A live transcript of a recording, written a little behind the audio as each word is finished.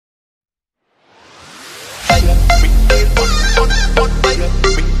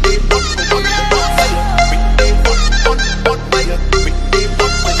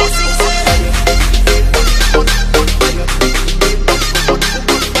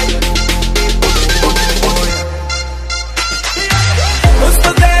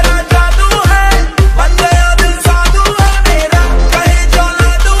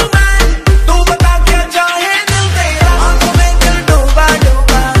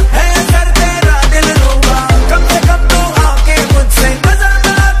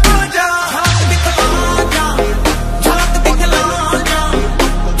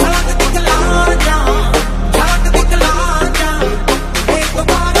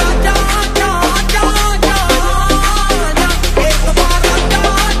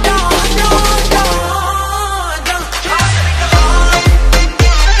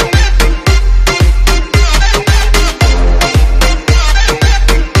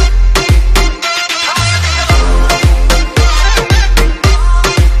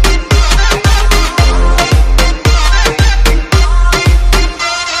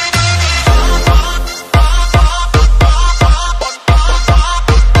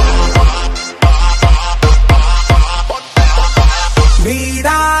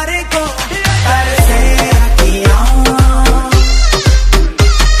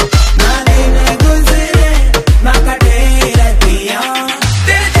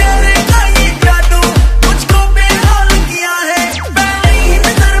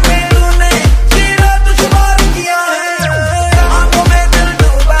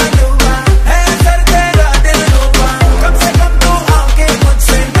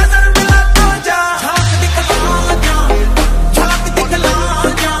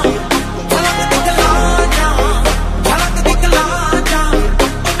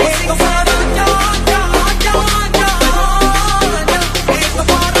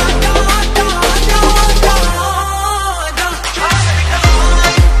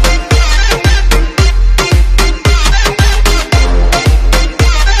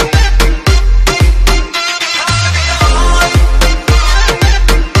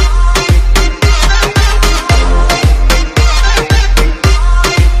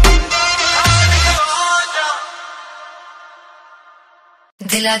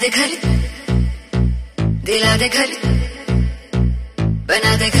दिला दे घर, दिला दे घर,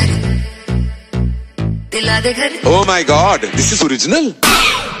 बना दे घर, दिला दे घर। Oh my God, this is original.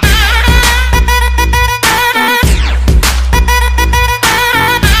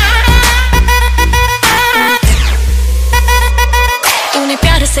 तूने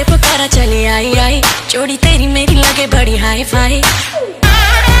प्यार से पुकारा चली आई आई, जोड़ी तेरी मेरी लगे बड़ी हाई फाई।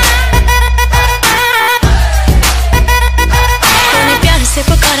 से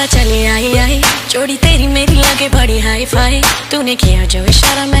पुकारा चली आई आई, जोड़ी तेरी मेरी लगे बड़ी हाई फाई। तूने किया जो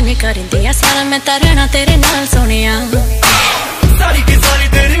इशारा मैंने कर दिया सारा, मैं तरना तेरे नाल सोनिया। सारी की सारी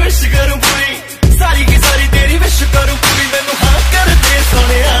तेरी विश करूं पूरी, सारी की सारी तेरी विश करूं पूरी, मैनू हाँ कर दे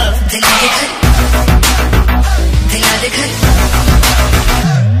सोनिया। दिला दे घर, दिला दे घर,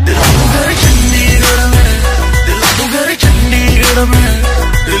 दिला दू घर चंडीगढ़ में, दिला दू घर चंडीगढ़ में,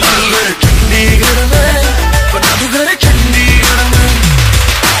 दिला दू घर चंडीगढ़ में, बना दू घर चंडीगढ़ में।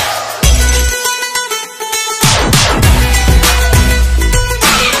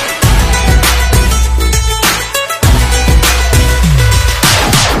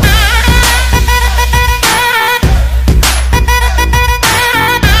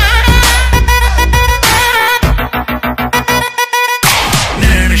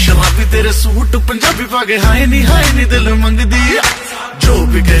 तेरे सूट पंजाबी पागे हाय नी दिल मंगदी, जो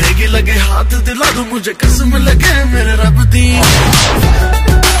भी कहेगी लगे हाथ दिला दूं मुझे कसम लगे मेरे रब दी।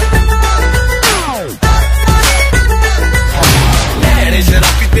 लहरे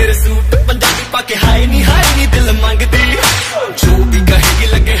शराबी तेरे सूट पंजाबी पाके हाय नी दिल मंगदी, जो भी कहेगी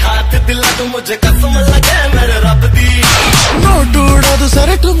लगे हाथ दिला दूं मुझे कसम लगे मेरे रब दी। नोट उड़ा दूं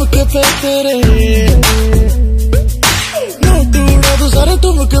सारे ठुमके पे तेरे, तू सारे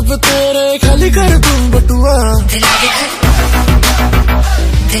तुमके पे तेरे, खाली कर दूं बटुआ। दिला दे घर,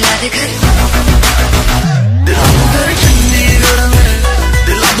 दिला दे घर, दिला दू घर चंडीगढ़ में,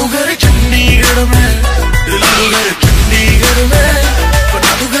 दिला दू घर चंडीगढ़ में, दिला दू घर चंडीगढ़ में,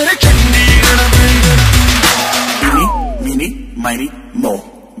 बना दू घर चंडीगढ़ में। मिनी मिनी माइनी मो,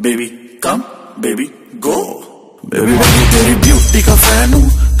 बेबी कम बेबी गो, बेबी बेबी तेरी ब्यूटी का फैन हूँ,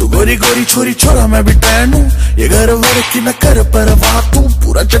 तू गोरी गोरी छोरी छोरा मैं भी टैन हूँ। ये घर वर की न कर परवाह, तू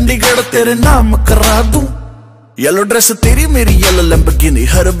पूरा चंडीगढ़ तेरे नाम करा दूं। येलो ड्रेस तेरी मेरी येलो लैम्बोर्गिनी,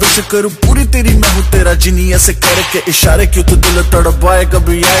 हर विश करूं पूरी तेरी मैं हूँ तेरा जिनी। ऐसे करके इशारे क्यों तू दिल तड़पाए,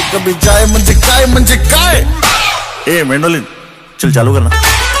 कभी आए कभी जाए मंजे काय। ए मेंडोलिन चल चालू करना।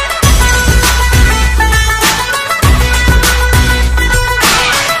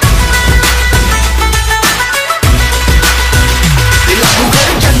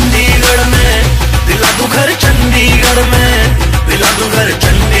 चंडीगढ़ में, दिला दू घर चंडीगढ़ में, दिला दू घर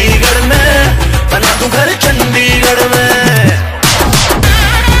चंडीगढ़ में, बना दू घर चंडीगढ़ में।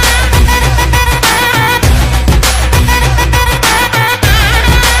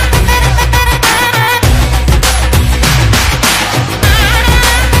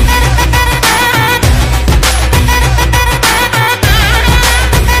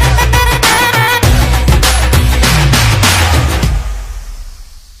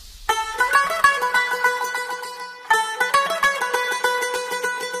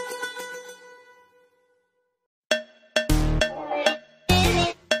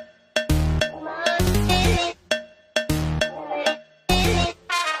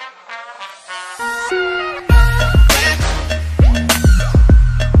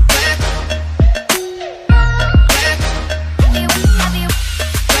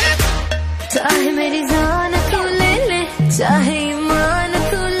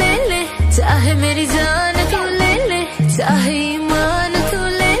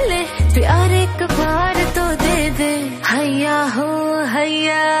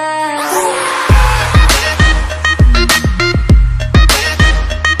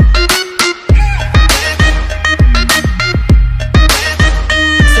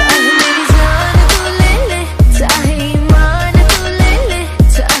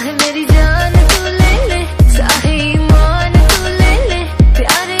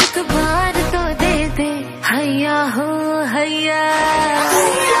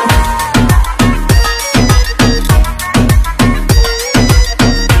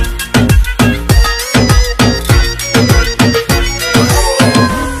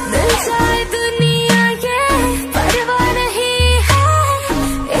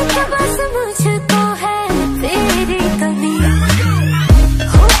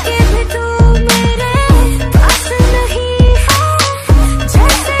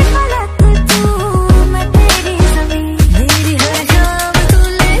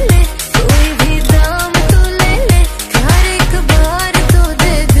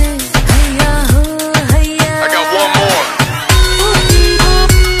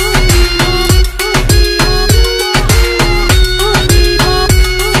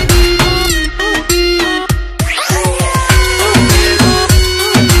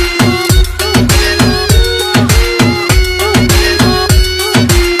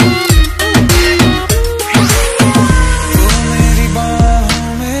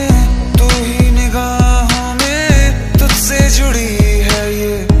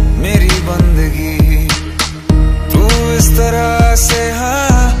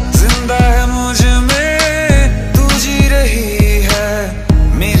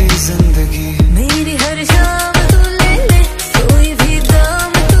 जिंदगी मेरी हर शाम तू ले ले, कोई भी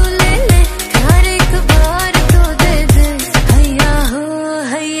दाम तू ले ले, प्यार एक बार तो दे दे, हैया हो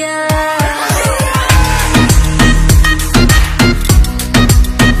हैया।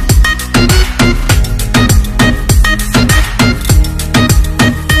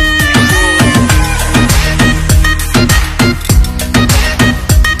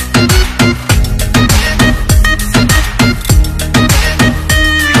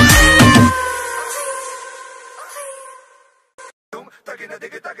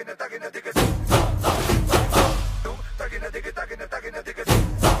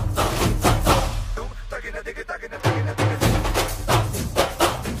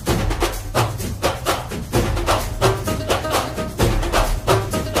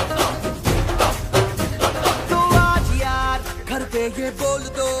 ये बोल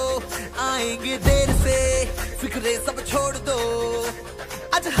दो आएंगे देर से, फिक्रे सब छोड़ दो,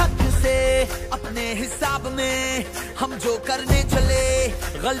 आज हक से अपने हिसाब में हम जो करने चले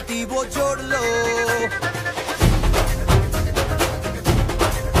गलती वो जोड़ लो।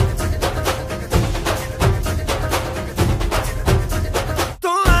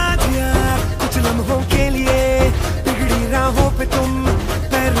 तो आज यार कुछ लम्हों के लिए बिगड़ी राहों पे तुम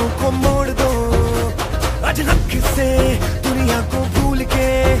पैरों को मोड़ दो, आज हक से दुनिया को भूल के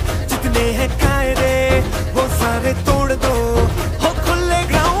जितने हैं कायदे वो सारे तोड़ दो। हो खुले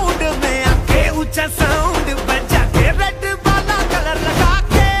ग्राउंड में आके ऊंचा साउंड बजा के रेड वाला कलर लगा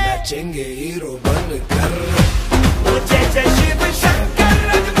के नाचेंगे हीरो बन कर। वो जय जय शिव शंकर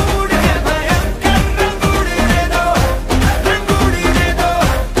रंगूड़ है भयंकर, रंगूड़ दे दो, रंगूड़ दे दो,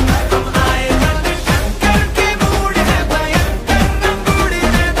 हम आए रंग शंकर के मूड है भयंकर, रंगूड़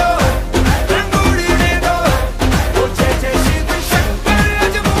दे दो, रंगूड़ दे दो। वो जय जय शिव शंकर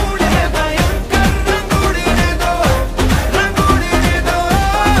रंगूड़ है भयंकर, रंगूड़ दे दो, रंगूड़ दे दो।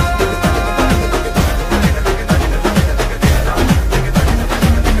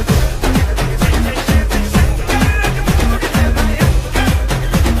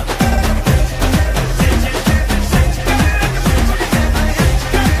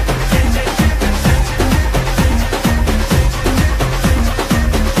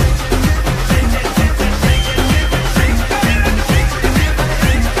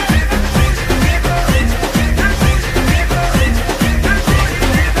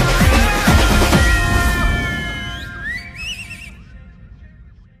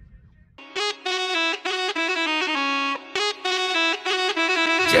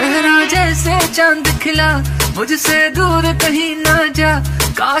 चेहरा जैसे चांद खिला, मुझसे दूर कहीं ना जा,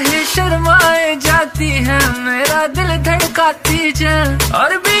 काहे शर्माए जाती है, मेरा दिल धड़काती जा,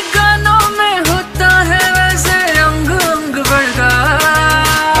 और भी गानों में होता है वैसे अंग अंग बढ़ा,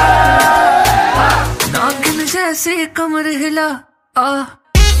 नागिन जैसी कमर हिला आ।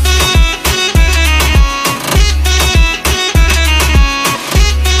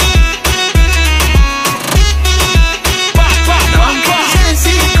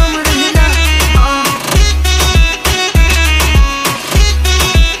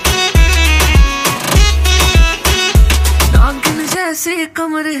 ऐसी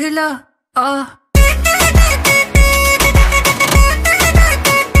कमर हिला आ।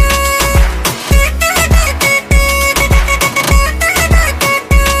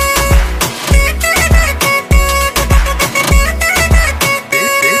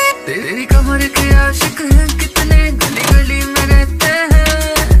 तेरी कमर के आशिक हैं कितने, गली गली में रहते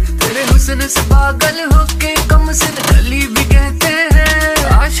हैं, तेरे हुस्न से पागल होके कम से गली भी कहते हैं,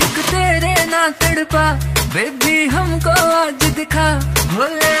 आशिक तेरे ना तड़पा बेबी हमको आज दिखा,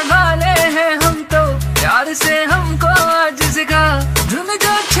 भोले वाले हैं हम तो प्यार से हमको आज सिखा, धुन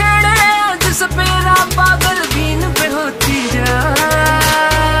जो छेड़े आज सपेरा पागल बीन पे होती जा,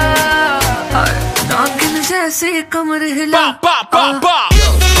 नागिन जैसी कमर हिला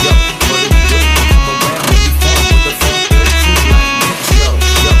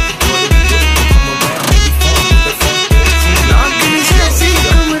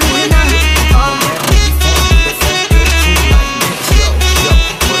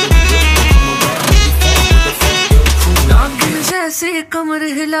ऐसी कमर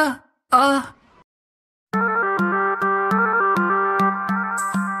हिला आ।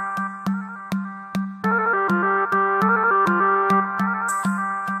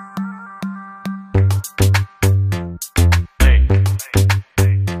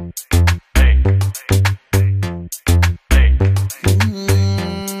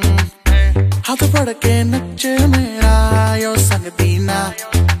 हाथ पड़ के नचे मेरा यो संग दीना,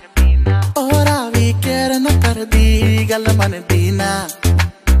 और आवी केर न कर दी गल मन दीना।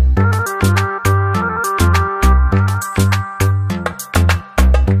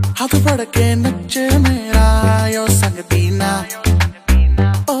 साथ बढ़ के नचे मेरा यो संगती ना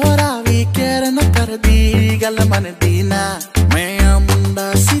और आवी केर न कर दी गल मन दीना मैं मुंडा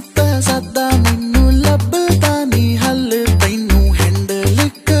सीता सादा मैनू लभदा नी हल तैनू हैंडल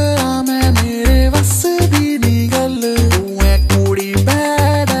करा मैं मेरे वस दी नी गल तू है कुड़ी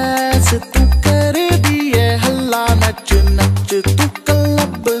बैड ऐस तू कर दी है हल्ला नच नच तू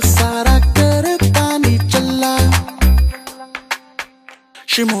क्लब सारा करता नी चला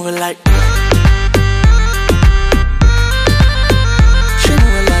She moving like She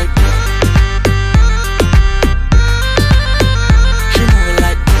moving like She moving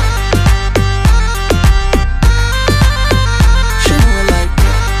like She moving like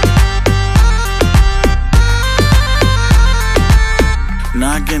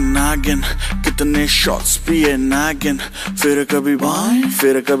नागिन नागिन कितने शॉट्स पिए नागिन फिर कभी बाएं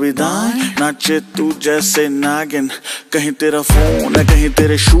फिर कभी दाएं नाचे तू जैसे नागिन कहीं तेरा फोन है कहीं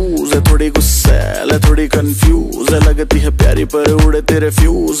तेरे शूज है थोड़ी गुस्सैल है थोड़ी कंफ्यूज है लगती है प्यारी पर उड़े तेरे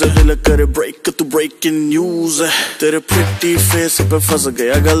फ्यूज है दिल करे ब्रेक तू ब्रेकिंग न्यूज है तेरे प्रिटी फेस पे फंस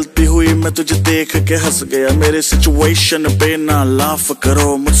गया गलती हुई मैं तुझे देख के हंस गया मेरे सिचुएशन पे ना लाफ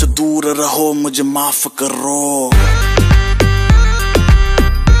करो मुझसे दूर रहो मुझे माफ करो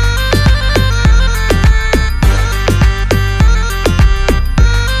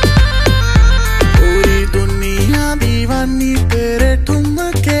दीवानी तेरे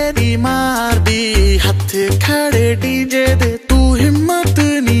ठुमके दी मार दी हथ खड़े डीजे दे तू हिम्मत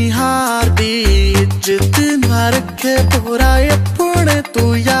नी हार दी इज्जत ना रखे तोरा अपने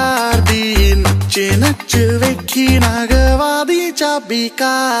तू यार दी नचे नच वेखी ना गवा दी चाबी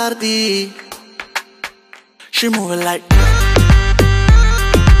car the She moving like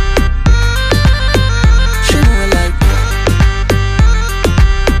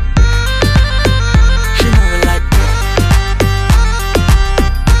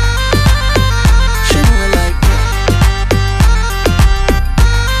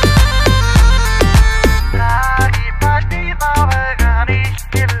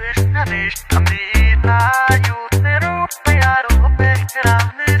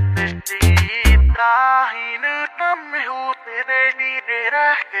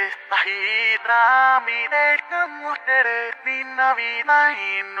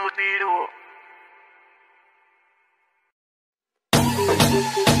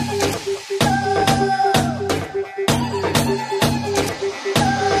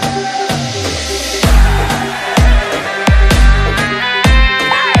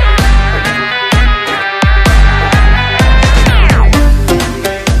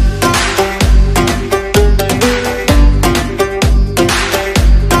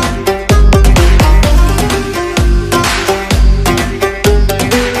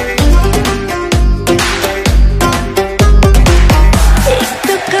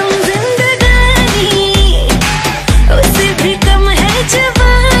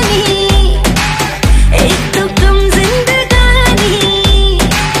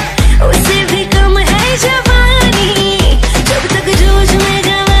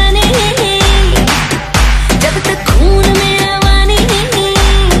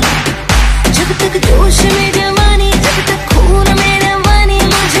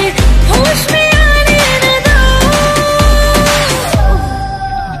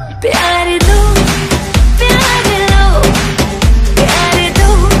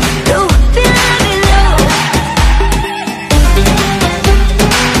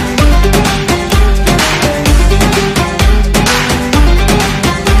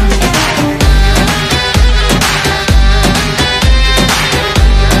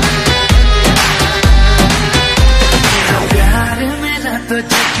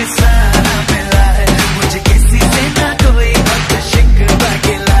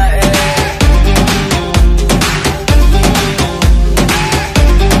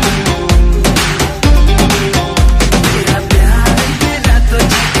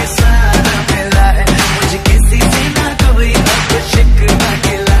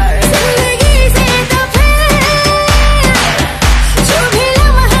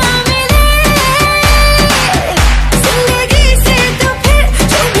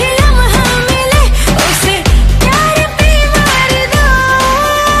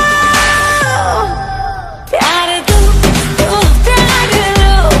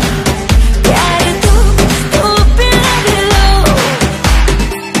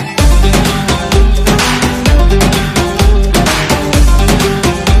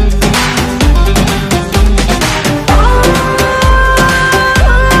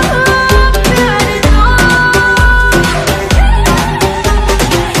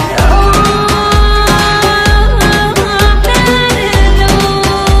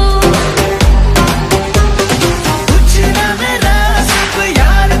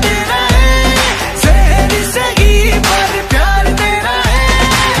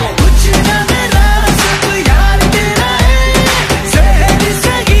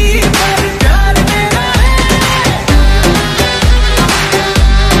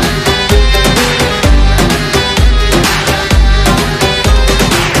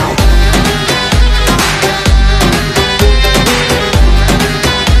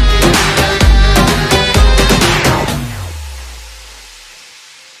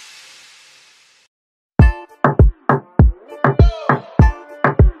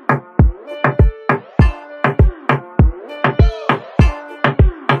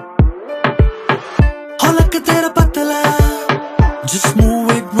नक तेरा पतला, just move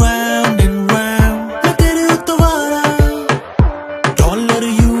it round and round. मैं तेरे उतवारा, डॉलर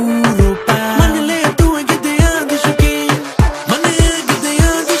यूरो पाउंड. मन ले तू है गिद्दियां दी शौकीन, मन है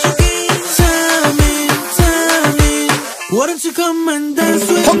गिद्दियां दी शौकीन. Sammy, why don't you come and dance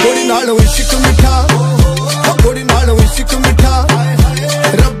with me? गोरी नालों इश्क मिठा, गोरी नालों इश्क मिठा.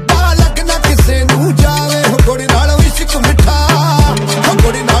 रब्बा लगना किसे नू जावे. गोरी नालों इश्क मिठा,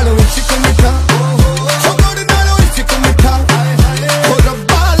 गोरी नालों इश्क मिठा. गोरी नालों इश्क मिठा.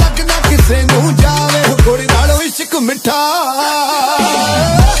 रब्बा लगना किसे नू जावे. गोरी नालों इश्क मिठा.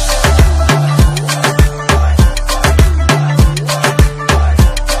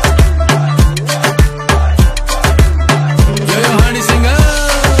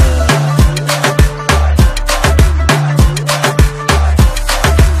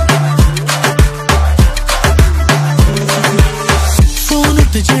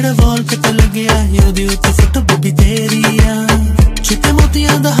 जेड़ा वॉल पे तो लग्या ओदी उत्ते फोटो बेबी तेरी आ. चिट्टे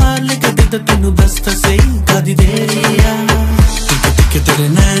मोतियां दा हार लेके दे तैनू दस्ता सही कादी देरी आ. टिके टिके तेरे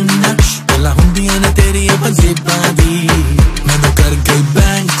नैन नक्श पहला हुंदियां ने तेरियां पंजेबां दी. मैं तो कर गई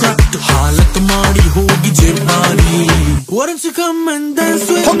बैंकक्रप्ट, हालत माड़ी होगी जेबां दी. Why don't you come and dance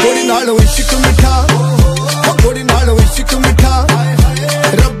with me? गोरी नालों इश्क मिठा, गोरी नालों इश्क मिठा.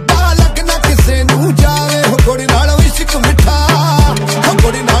 रब्बा लगना किसे नू जावे. गोरी नालों इश्क मिठा,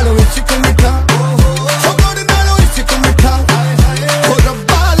 गोरी नालों इश्क मिठा. गोरी नालों इश्क मिठा.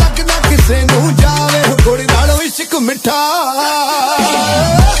 रब्बा लगना किसे नू जावे. गोरी नालों इश्क मिठा.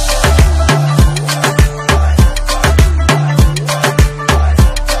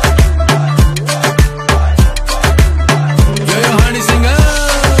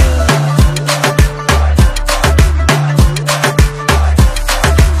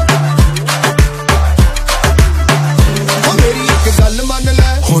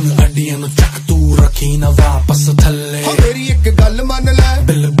 वापस थल्ले मेरी एक गल मन ले.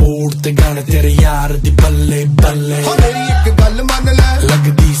 बिलबोर्ड ते गाने तेरे यार दी बल्ले बल्ले. मेरी एक गल मन ले.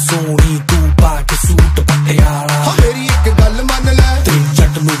 लगदी सोनी तू पाके सूट पटियाला. मेरी एक गल मन ले. तेरी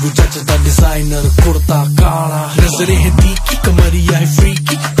जट नू भी जचदा डिजाइनर कुर्ता काला. नजरे है तीखी कमरिया है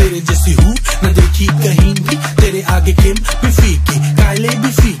फ्रीकी, तेरे जैसी हूँ न देखी कहीं भी. तेरे आगे किम भी फीकी, कायले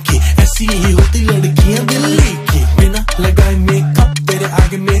भी फीकी. ऐसी ही होती लड़कियां दिल्ली की. बिना लगाए मेकअप तेरे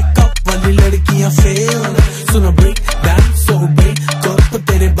आगे मेकअप वाली लड़कियां फेल. सुनो ब्रेक डांस सो ब्रेक कर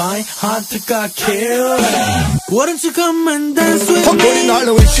तेरे बाएं हाथ का खेल. Why don't you come and dance with me? गोरी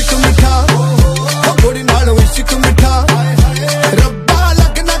नालों इश्क मिठा, गोरी नालों इश्क मिठा. रब्बा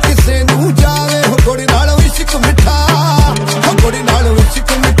लगना किसे नू जावे. गोरी नालों इश्क मिठा, गोरी नालों इश्क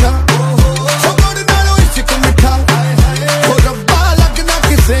मिठा. गोरी नालों इश्क मिठा. रब्बा लगना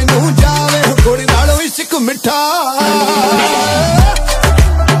किसे नू जावे. गोरी नालों इश्क मिठा.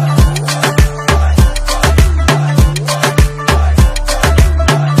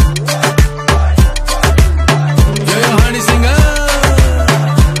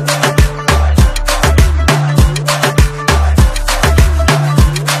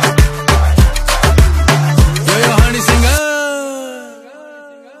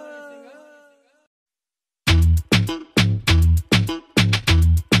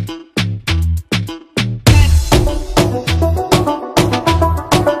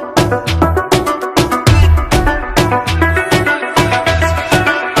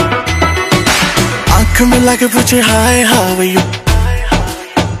 मिला के पूछे हाय हाउ यू,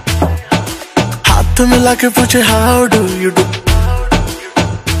 हाथ मिला के पूछे हाउ डू यू डू.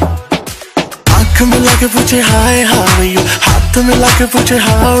 आंख मिला के पूछे हाय हाउ यू, हाथ मिला के पूछे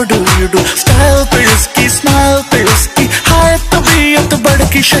how do you do. Style पे उसकी स्माइल पे उसकी, हाय तबीयत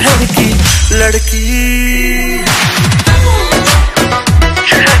बड़की शहर की लड़की.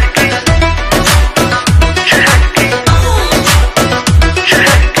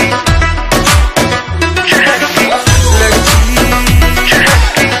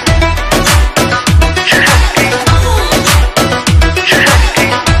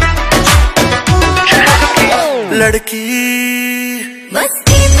 लड़की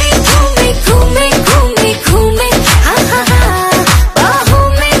मस्ती में घूमे घूमे घूमे घूमे, हा हा हा. बाहों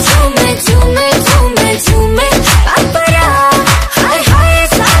में झूमे झूमे झूमे झूमे. पापरा हाय हाय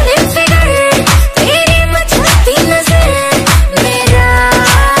साले फिगर, तेरी मचाती नजर. मेरा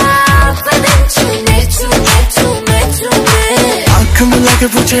बदन चूमे चूमे चूमे चूमे. आंख मिला के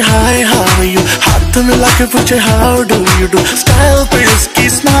पूछे हाय हाउ यू, हाथ मिला के पूछे how do you do. Style पे उसकी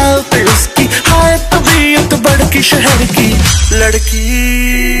स्माइल पे उसकी, हाय तबीयत बड़की शहर की लड़की.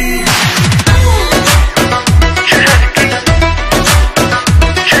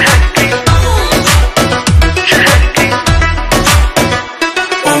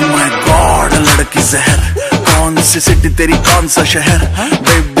 Oh my God, लड़की जहर. सी सिटी तेरी कौन सा शहर,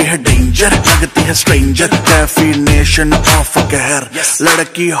 बेबी है डेंजर, लगती है स्ट्रेंजर, डेफिनेशन ऑफ कहर।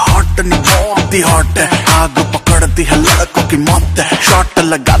 लड़की हॉट नहीं बहुत ही हॉट है, आग पकड़ती है लड़कों की मौत है, शॉट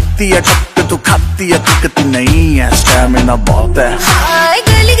लगाती है टप तू खाती है, दिखती नहीं है, स्टैमिना बहुत है। हाय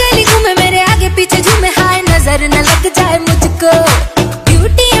गली गली घूमे मेरे आगे पीछे झूमे, हाय नजर न लग जाए मुझको,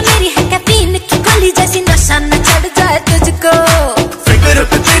 ब्यूटी है मेरी है कैफीन की गोली जैसी, नशा न चढ़ जाए तुझको। फिगर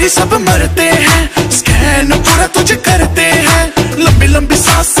पे तेरी सब मरते हैं, स्कैन पूरा तुझे करते हैं, लंबी लंबी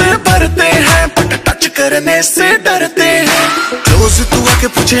सांसें भरते हैं, बट टच करने से डरते हैं। क्लोज तू आके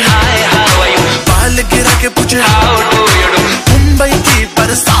पूछे हाय हाउ आर यू, बाल गिरा के पूछे how do you do, Mumbai की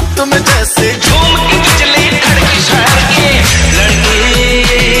बरसात में जैसे झूम के बिजली धड़की शहर के लड़की।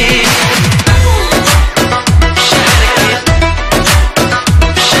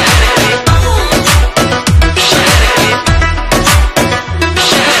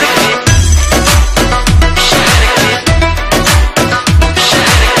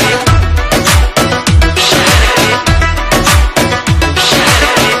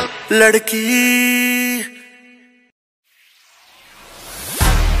 लड़की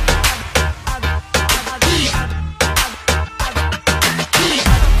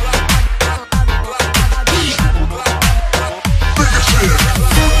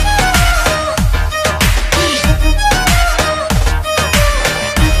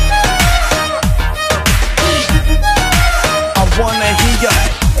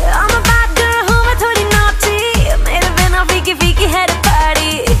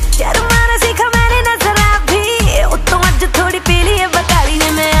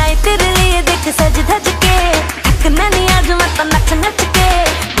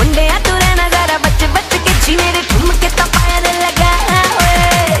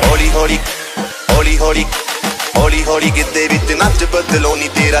हौली हौली गिद्दे विच नच बदलो नी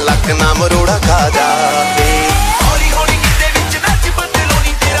तेरा लक ना मरोड़ा खा जावे, हौली हौली गिद्दे विच नच बदलो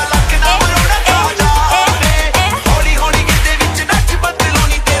नी तेरा लक ना मरोड़ा खा जावे, हौली हौली गिद्दे विच नच बदलो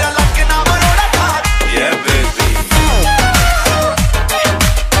नी तेरा लक ना मरोड़ा खा जावे। Yeah baby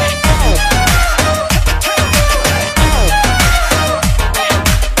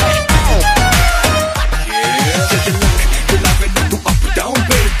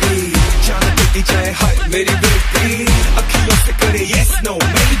मेरी बेटी अखियों से करे yes no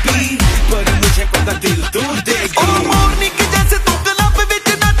maybe, पर मुझे पता दिल दूर देगी। ओ मॉर्निंग जैसे तू क्लब विच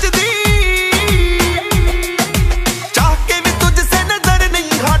नचदी, चाह के भी तुझसे नजर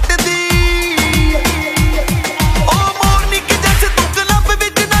नहीं हटदी। ओ मॉर्निंग जैसे तू क्लब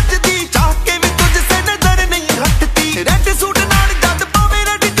विच नचदी, चाह के भी तुझसे नजर नहीं हटदी। रेड सूट नाल जद पावे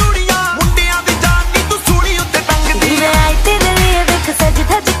रेड चूड़ियां, मुंडियां दी जान नी तू सूली उत्ते टंगदी। मैं आई तेरे लिए देख सज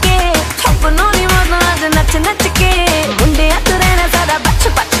धज के, अपनों नी नच नच के, मुंडिया तू रहना ज़्यादा बच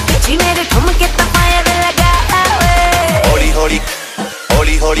बच के, जी मेरे ठुमके तो फायर लगा। हौली हौली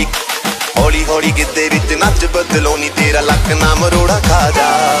हौली हौली हौली हौली गिद्दे विच नच बदलो नी तेरा लक ना मरोड़ा खा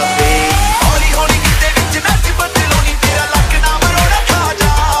जावे, हौली हौली गिद्दे विच नच बदलो नी तेरा लक ना मरोड़ा खा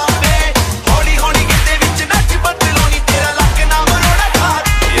जावे, हौली हौली गिद्दे विच नच बदलो नी तेरा लक ना मरोड़ा खा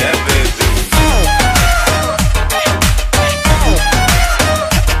जावे। Yeah baby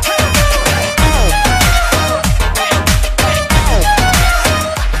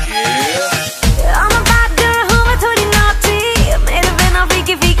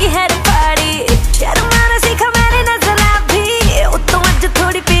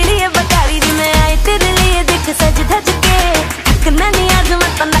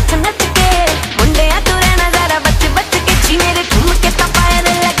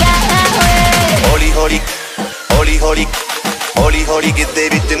हौली हौली गिद्दे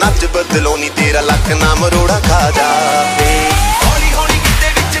विच नच बदलो नी तेरा लक ना मरोड़ा खा जावे, हौली हौली गिद्दे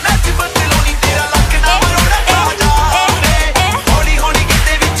विच नच बदलो नी तेरा लक ना मरोड़ा खा जावे, हौली हौली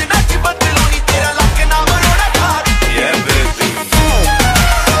गिद्दे विच नच बदलो नी तेरा लक ना मरोड़ा खा जावे। Yeah baby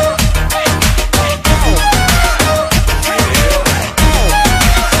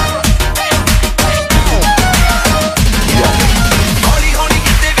हौली हौली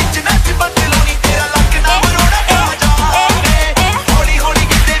गिद्दे विच नच बदलो नी तेरा लक ना मरोड़ा खा जावे, हौली हौली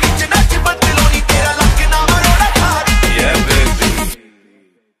गिद्दे विच नच बदलो नी तेरा लक ना मरोड़ा खा जावे। Yeah baby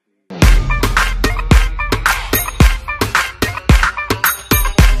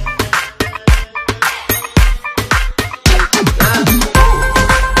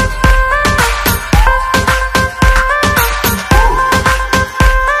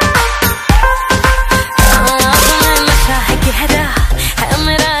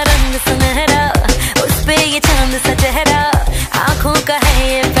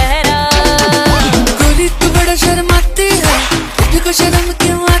शर्म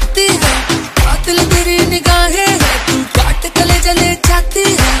क्यों आती है, कातिल तेरी निगाहें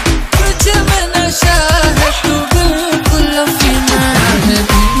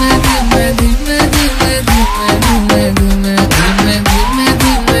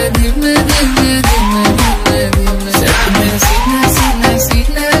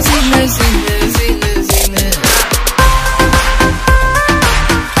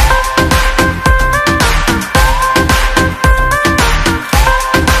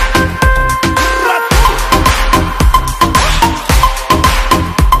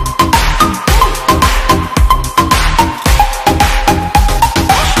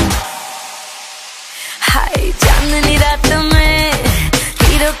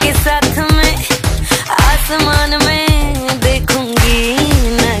तारों के साथ में आसमान में देखूंगी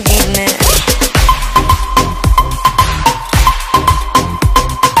नगीने।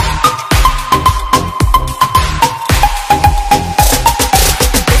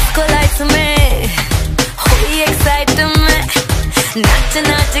 डिस्को लाइट्स में हुई एक्साइटमेंट, नाच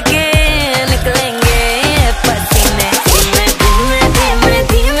नाच के निकलेंगे पसीने। धीमे धीमे धीमे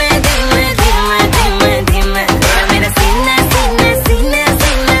धीमे धीमे धीमे धीमे धीमे मेरा सीना सीना सीना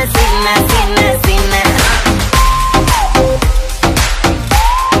सीना सीना सीना सीना।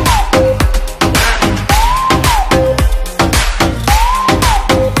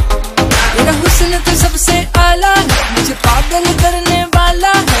 मेरा हुस्न तो सबसे आला है, मुझे पागल करने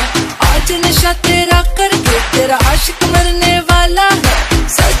वाला है। आज नशा तेरा करके तेरा आशिक मरने वाला है।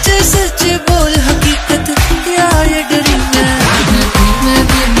 सच सच बोल हकीकत क्या ये ड्रीम है। धीमे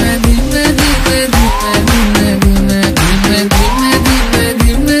धीमे धीमे धीमे धीमे धीमे धीमे धीमे धीमे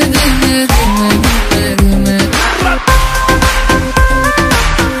धीमे धीमे धीमे धीमे।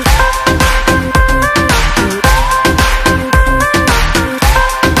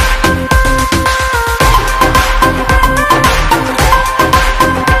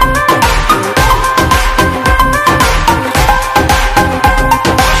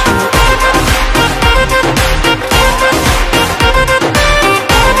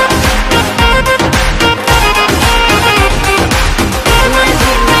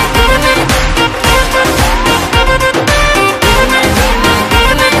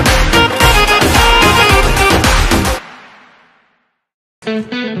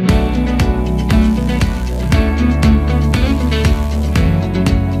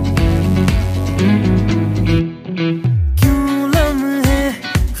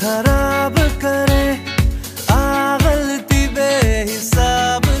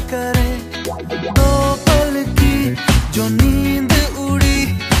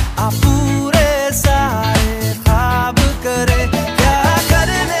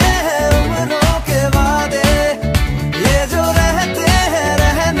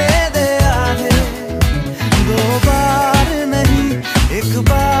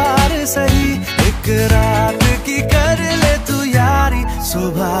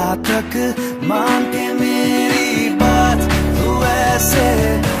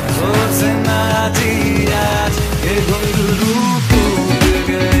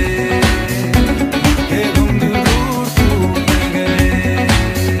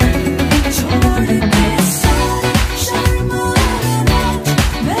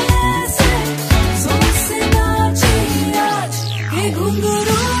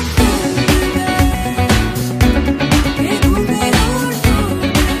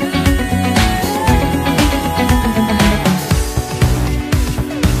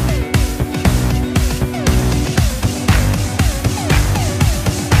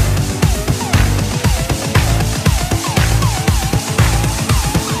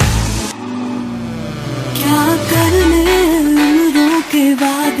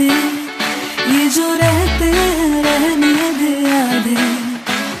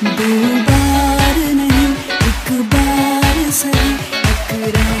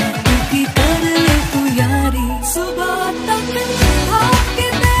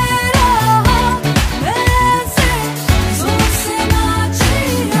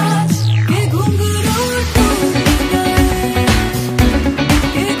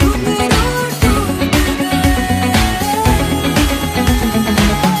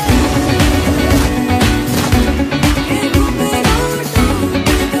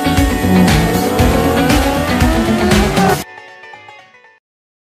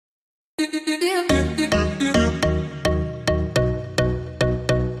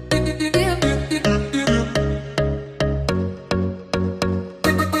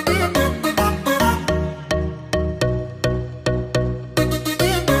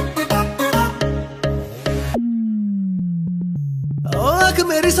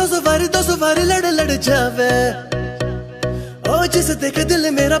 सवारी लड़ लड़ जावे, ओ जिसे देख दिल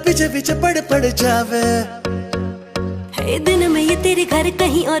मेरा पीछे पीछे पड़ जावे। है दिन में ये तेरे घर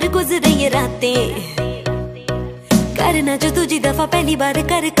कहीं और गुजरे ये रातें, करना जो तुझी दफा पहली बार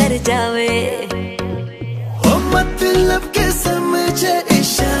कर जावे। ओ मतलब के समझे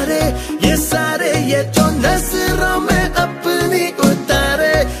इशारे ये सारे, ये जो नजरों में अपनी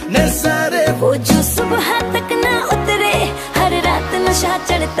उतारे नजारे, वो जो सुबह तक ना उतरे, हर रात नशा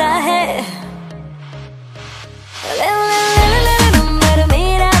चढ़ता है। नंबर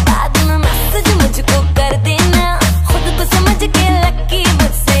मेरा बाद में मैसेज मुझको कर देना, खुद को समझ के लकी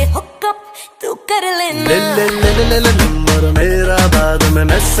मुझसे हुकअप तू कर लेना। नंबर मेरा बाद में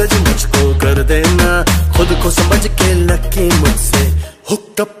मैसेज मुझको कर देना, खुद को समझ के लकी मुझसे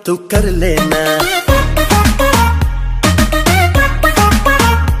हुक हुकअप तू कर लेना।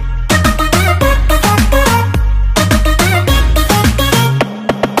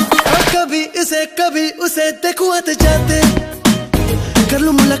 कभी उसे देखूं आते जाते, कर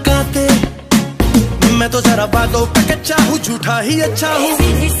लूं मुलाकातें। मैं तो जरा बातों पे कच्चा हूँ, झूठा ही अच्छा हूँ।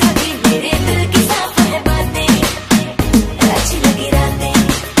 सीधी सादी मेरे दिल की साफ है बातें, अच्छी लगी रातें,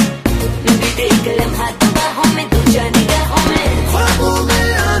 बीते एक लम्हा बाहों में, दूजा निगाहों में। ख्वाबों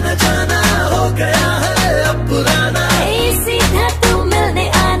में आना जाना हो गया है अब पुराना। सीधा तू मिलने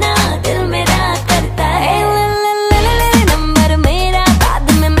आना, दिल मेरा करता है नंबर मेरा,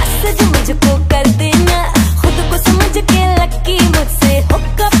 बाद में मैसेज मुझको कर देना। खुद को समझ के लकी मुझसे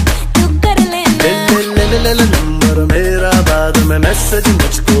हुकअप तू कर लेना। नंबर मेरा, बाद में मैसेज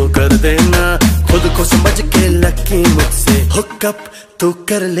मुझको कर देना। खुद को समझ के लकी मुझसे हुकअप तू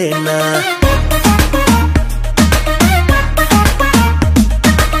कर लेना।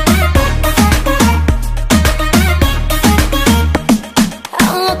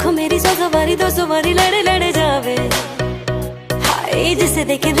 आँखों मेरी सौ सवारी दो सवारी लड़े लड़े जावे, हाय जिसे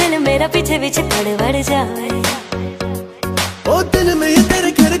देखे दिल मेरा पीछे पीछे बढ़ जावे। ओ दिल में ये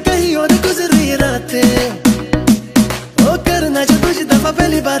तेरे घर कहीं और गुजरी रातें, ओ करना जो कुछ दफा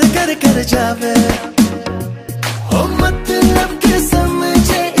पहली बार कर जावे। ओ मतलब के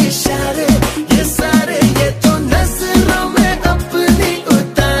समझे इशारे ये सारे, ये तो नजरों में अपनी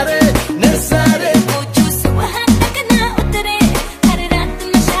उतारे नजारे। जो सुबह तक ना उतरे, हर रात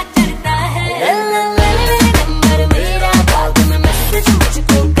नशा चढ़ता है। नंबर मेरा, बाद में मैसेज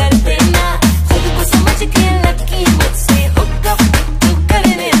मुझको कर देना। खुद को समझ के लकी मुझसे हुकअप तू कर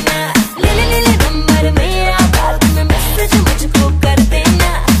लेना। नंबर मेरा, बाद में मैसेज मुझको कर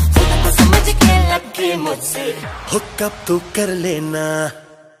देना। खुद को समझ के लकी मुझसे हुकअप तू कर लेना।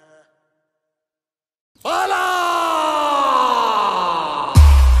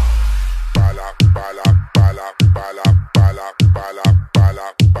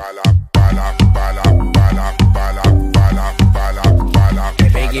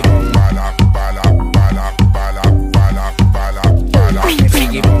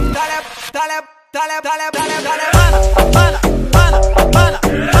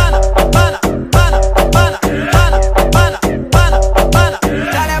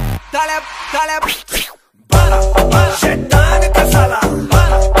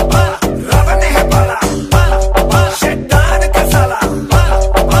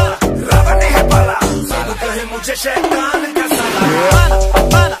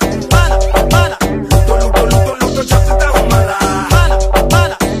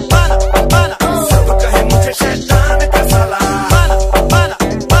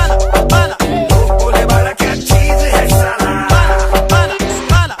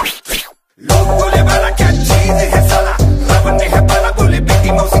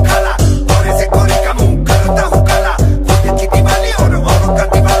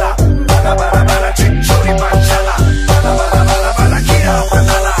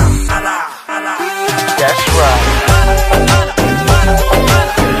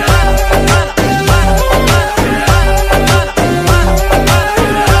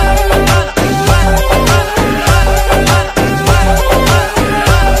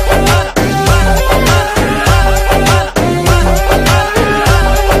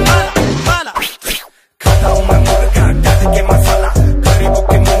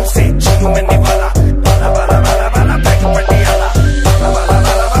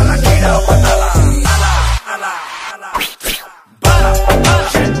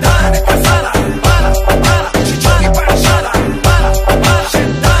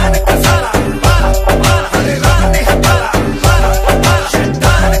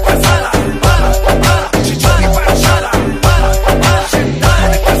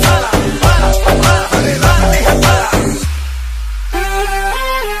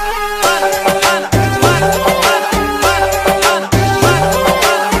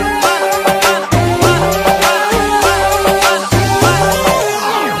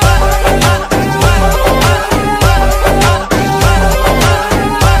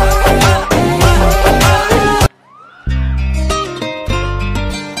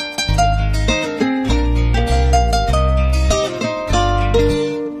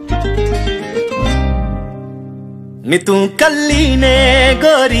 नी तू कल्ली ने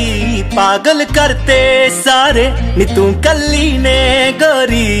गोरी पागल करते सारे, नी तू कल्ली ने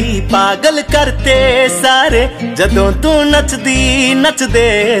गोरी पागल करते सारे। जदों तू नचदी नचदे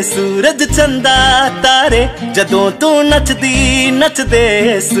सूरज चंदा तारे, जदों तू नचदी नचदे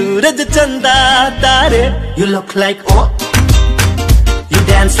सूरज चंदा तारे। You look like oh, you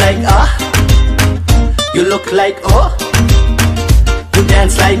dance like ah, you look like oh, you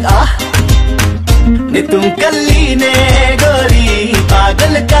dance like नी तुम कली ने गोरी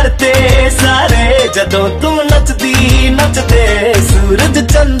पागल करते सारे जदों तू नचदी नचदे सूरज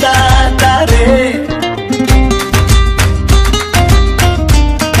चंदा तारे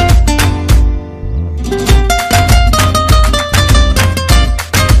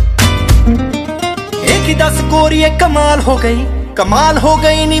एक ही 10 गोरी कमाल हो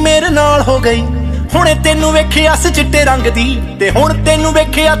गई नी मेरे नाल हो गई हुणे तेनू वेखिया स चिट्टे रंग दी ते हुण तेनू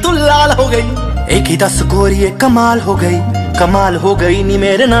वेखिया तू लाल हो गई एक ही 10 गोरी कमाल हो गई नी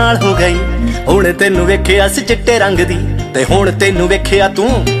मेरे नाल हो गई हुण तेनू वेखिया स चिट्टे रंग दी ते हुण तेनू वेखिया तू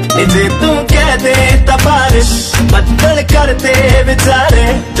जे तू कह दे तां बारिश बदल करते विचारे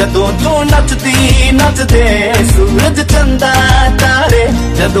जदों तू नचदी नचदे सूरज चंदा तारे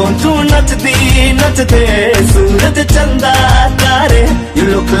जदों तू नचदी नचदे सूरज चंदा तारे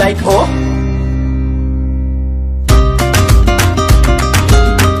यू लुक लाइक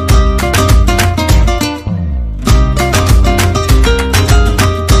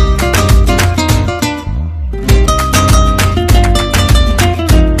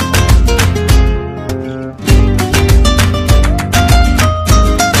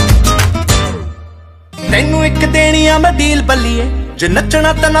मैं डील बलिए जे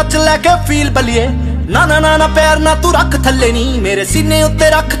नचना ता नच लैके फील बलिए ना ना ना ना पैर ना तू रख थल्ले नी मेरे सीने उत्ते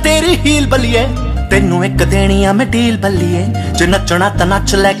रख तेरी हील बलिए तेनू एक देनी आ मैं डील बलिए जे नचना ता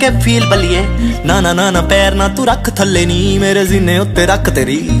नच लैके फील बलिए ना ना ना ना पैर ना तू रख थल्ले नी मेरे सीने उत्ते रख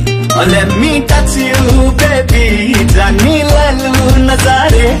तेरी Let me touch you baby जानी ले लू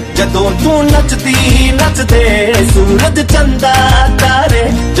नजारे जदों तू नचदी नचदे सूरज चंदा तारे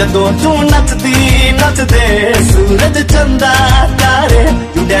जदों तू नचदी नचदे सूरज चंदा तारे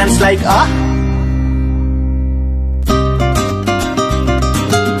You dance like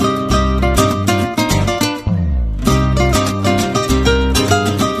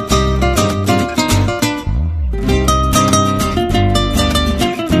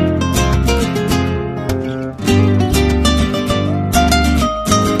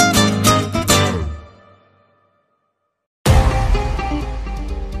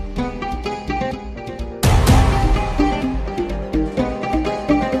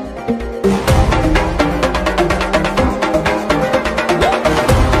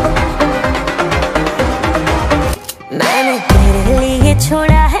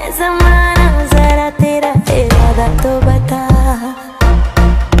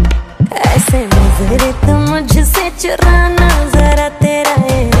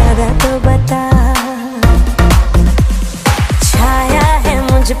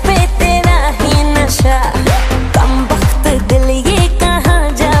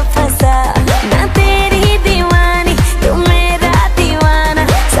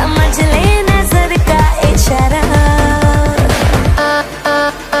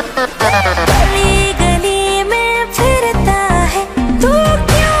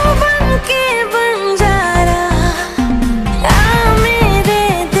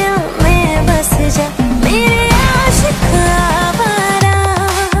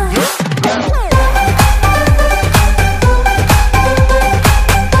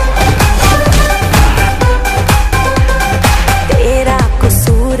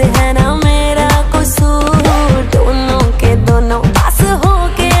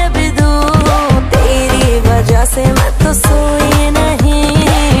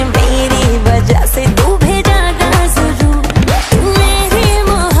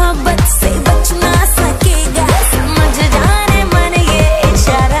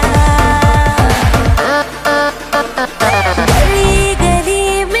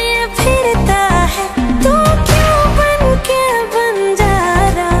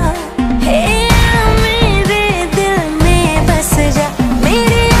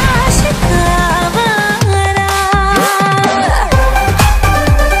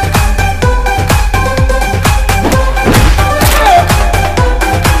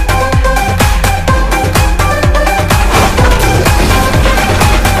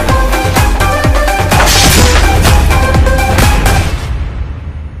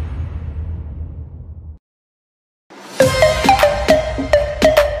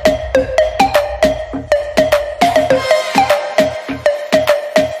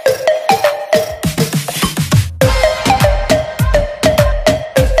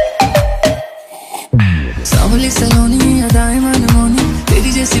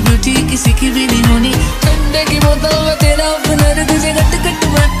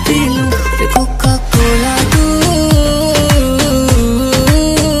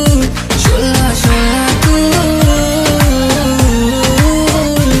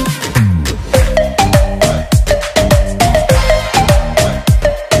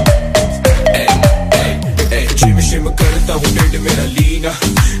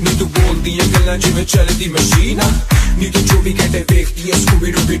ना जिमें चलती मशीना नी तो जो भी कहते देखती है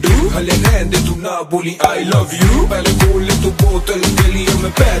स्कूबी डूबी डू हले रहन दे तू ना बोली आई लव यू पहले खोल ले तू बोतल गलियों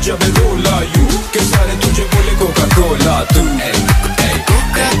में पै जावे रोला यू के सारे तुझे बोले कोका कोला तू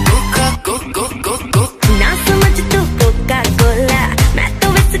ना समझ तू कोका कोला मैं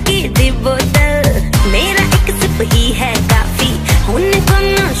तो विस्की दी बोतल मेरा एक सिप ही है काफी होने को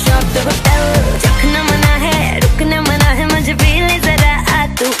ना शॉट होटल चखना मना है रुकना मना है मुझे पी ले जरा आ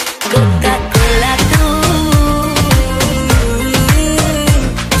तू कोका कोला तू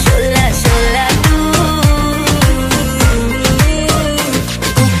शोला शोला तू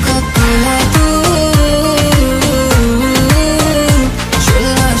कोका कोला तू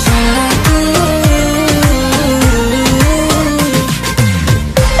शोला शोला तू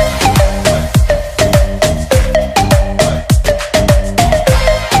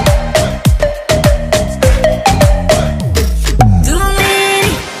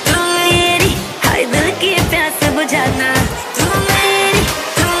हाय दिल की प्यास बुझाना तू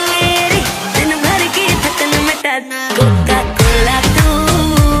मेरी दिन भर की थकन मिटाना कोका कोला तू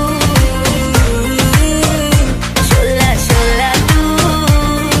शोला शोला तू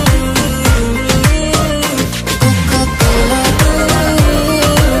कोका कोला तू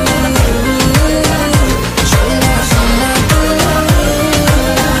शोला शोला तू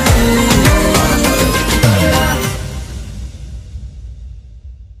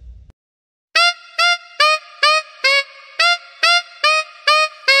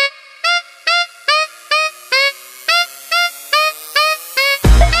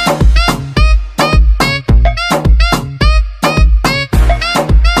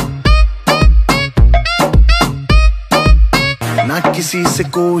ना किसी से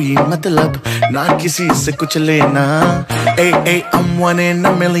कोई मतलब ना किसी से कुछ लेना ए I'm one in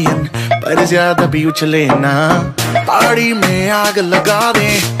a million पर ज्यादा भी उछले ना पार्टी में आग लगा दे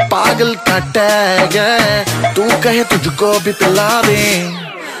पागल का टैग है तू कहे तुझको भी पिला दे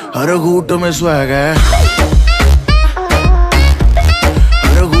हर घूट में स्वैग है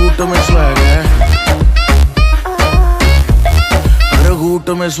हर घूट में स्वैग है हर घूट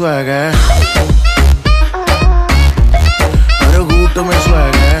में स्वैग है तो मैं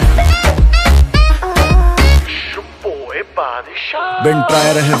स्वैग है बिन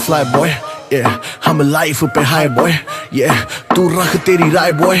ट्राई रहे फ्लाई बॉय हम लाइफ पे हाई बॉय तू रख तेरी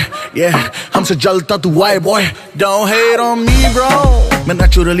राय बॉय हमसे जलता तू Y boy don't hate on me bro मैं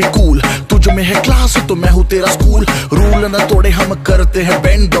नेचुरली कूल तुझ में है क्लास तो मैं हूँ तेरा स्कूल रूल न तोड़े हम करते हैं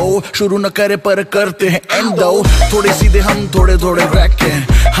बेंडो शुरू न करे पर करते हैं एंडो थोड़े सीधे हम थोड़े थोड़े रैक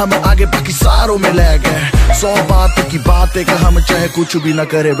हैं हम आगे बाकी सारों में लैग है 100 बात की बात है कि हम चाहे कुछ भी न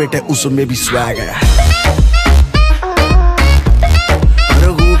करे बेटे उसमें भी स्वैग है हर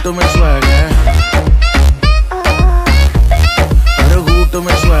घूट में स्वैग है हर घूट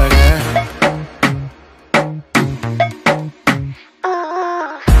में स्वैग है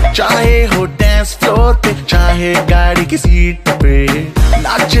चाहे हो डांस फ्लोर पे चाहे गाड़ी की सीट पे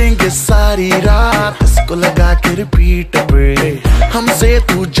नाचेंगे सारी रात इसको लगा के रिपीट पे हमसे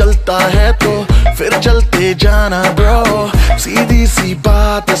तू जलता है तो फिर जलते जाना ब्रो सीधी सी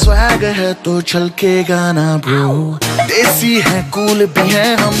बात स्वैग है तो छलकेगा ना ब्रो देसी है कूल भी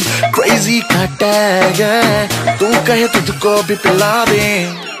है हम क्रेजी का टैग है तू कहे तुझको भी पिला दे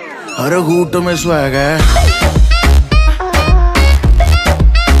हर घूट में स्वैग है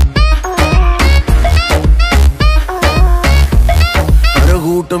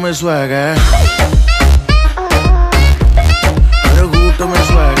घूट में स्वैग है हर घूट में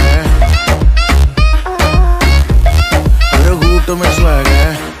स्वैग है हर घूट में स्वैग है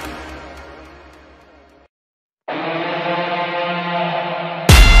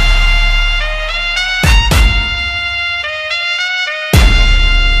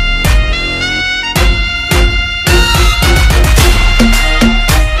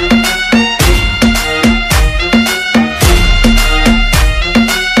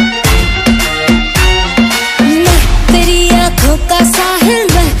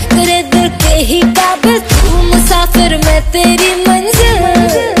तेरी मंजिल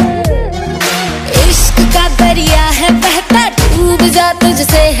इश्क का दरिया है बहता डूब जा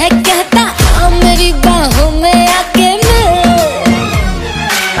तुझसे है कहता आ मेरी बाहों में आके मिल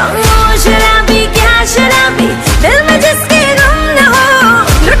शराबी क्या शराबी दिल में जिसके गम न हो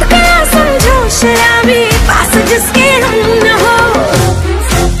लुट गया समझो शराबी पास जिसके हम न हो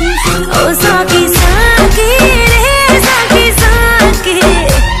ओ साकी साकी रे साकी साकी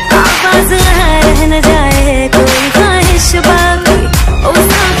आवाज रह न जाए कोई बाकी ओ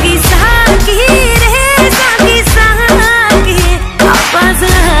साकी साकी रे साकी साकी आवाज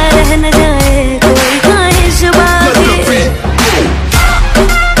रह न जाए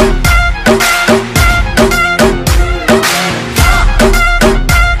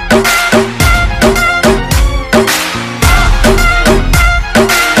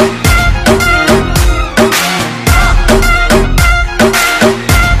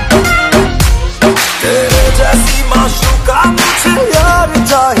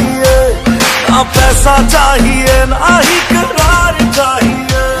पैसा चाहिए ना ही करार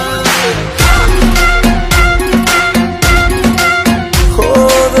चाहिए। हो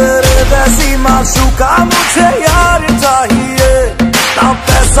तेरे वैसी मासूका मुझे यार चाहिए, ना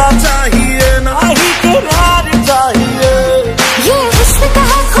पैसा चाहिए ना ही करार चाहिए। ये हुस्न का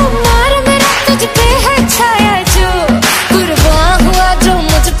खुमार मेरा तुझ पे है छाया, जो कुर्बान हुआ जो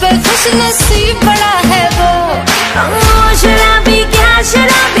मुझ पे खुश नसीब बड़ा है वो। शराबी क्या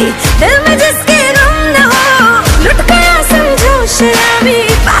शराबी, दिल में जिसके गम न हो, लुट गया समझो शराबी,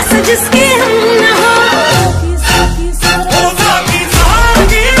 पास जिसके हम न हो।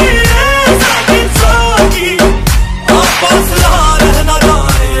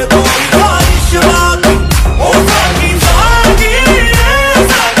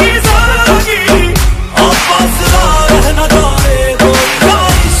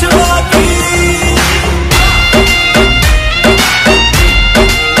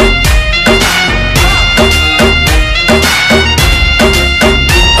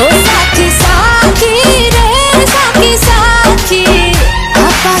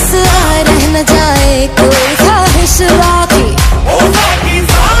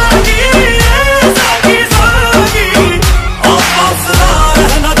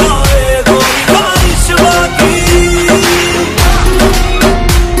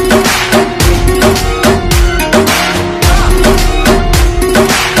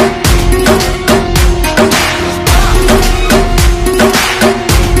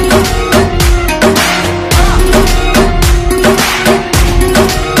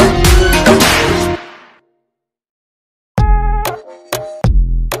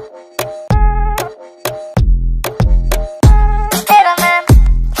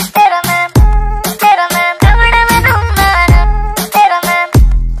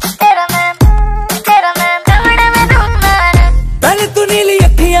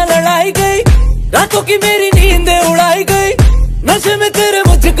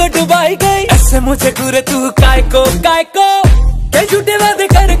 मुझे घूरे तू काय को के झूठे वादे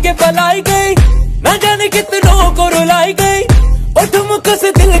करके पलाई गई, ना जाने कितनों को रुलाई गई, और ठुमकों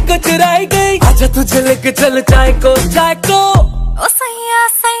से दिल को चुराई गई। आजा तुझे लेके चल चाय को ओ सैया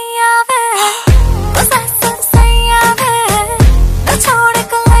सैया वे, ओ सैया वे, न छोड़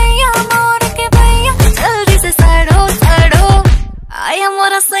कलैया मोर के भैया, जल्दी से सड़ो आया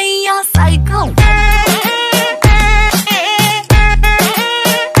मोरा सैया साइको।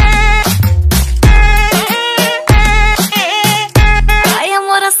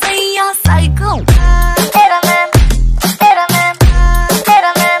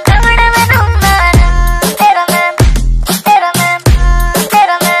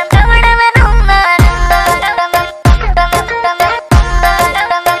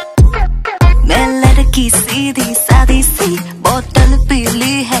 सीधी सादी सी बोतल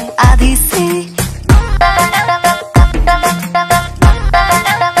पीली है आधी सी,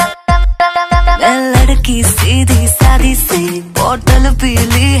 मैं लड़की सीधी सादी सी बोतल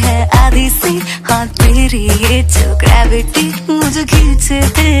पीली है आधी सी। हाँ तेरी ये जो ग्रेविटी मुझे खींचे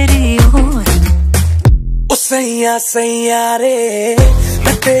तेरी ओर। ओ सैया सैया रे,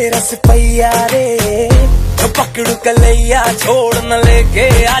 मैं तेरा सिपैया रे, पकड़ू कलैया छोड़ न लेके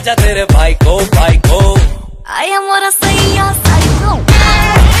आजा तेरे भाई को आया मोरा सैया साइको।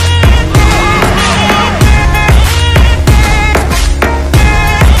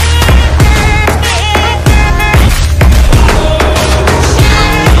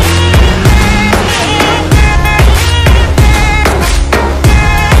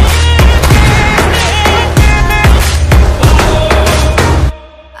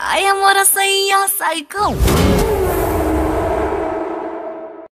 आया मोरा सैया साइको।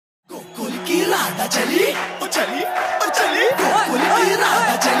 गोकुल की राधा चली ओ चली ओ चली, गोकुल की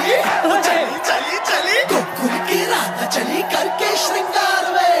राधा चली ओ चली गोकुल की राधा चली करके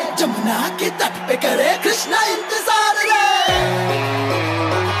श्रृंगार वे, जमुना के तट पे करे कृष्णा इंतजार रे।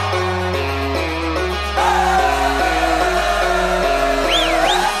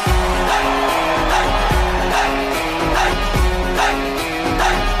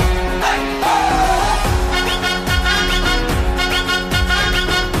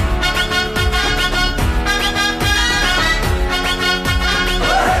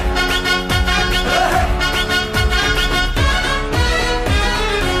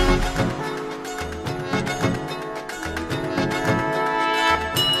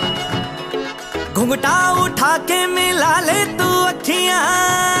 घुंघटा उठा के मिला ले तू अखियां,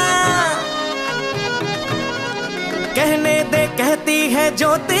 कहने दे कहती है जो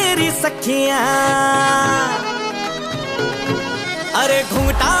तेरी सखियां। अरे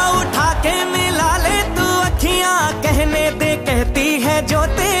घुंघटा उठा के मिला ले तू अखियां, कहने दे कहती है जो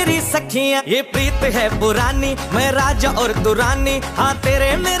तेरी सखियां, ये प्रीत है पुरानी, मैं राजा और तू रानी, हाँ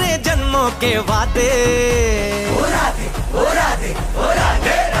तेरे मेरे जन्मों के वादे। ओ राधे ओ राधे ओ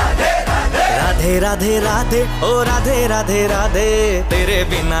राधे राधे राधे राधे राधे ओ राधे राधे राधे, तेरे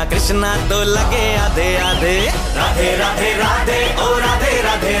बिना कृष्णा तो लगे आधे आधे। राधे राधे राधे ओ राधे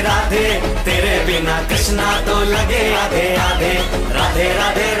राधे राधे, तेरे बिना कृष्णा तो लगे आधे आधे। राधे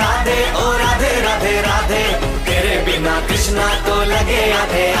राधे राधे ओ राधे राधे राधे, तेरे बिना कृष्णा तो लगे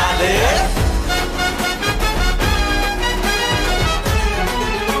आधे आधे।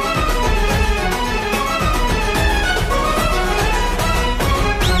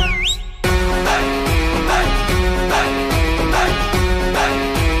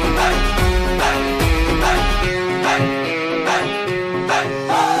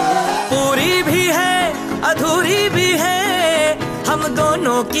 पूरी भी है अधूरी भी है हम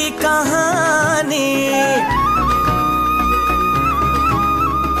दोनों की कहानी,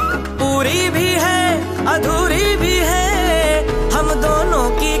 पूरी भी है अधूरी भी है हम दोनों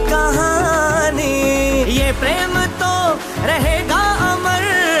की कहानी। ये प्रेम तो रहेगा अमर,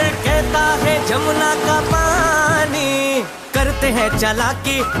 कहता है जमुना का पानी। करते हैं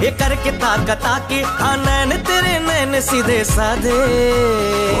चालाकी ये करके ताकता की, हाँ नैन तेरे नैन सीधे साधे।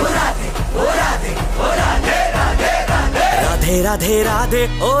 ओ राधे ओ राधे ओ राधे राधे राधे राधे राधे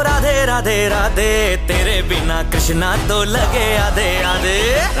ओ राधे राधे राधे, तेरे बिना कृष्णा तो लगे आधे आधे।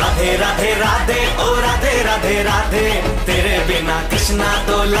 राधे राधे राधे ओ राधे राधे राधे, तेरे बिना कृष्णा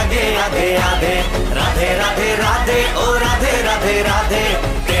तो लगे आधे आधे। राधे राधे राधे ओ राधे राधे राधे,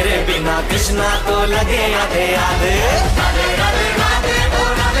 तेरे बिना कृष्णा तो लगे आधे आधे। राधे राधे राधे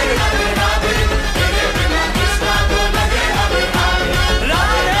ओ राधे राधे राधे, तेरे बिना कृष्णा तो लगे आधे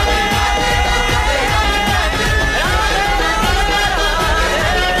आधे।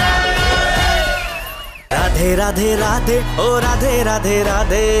 राधे राधे राधे ओ राधे राधे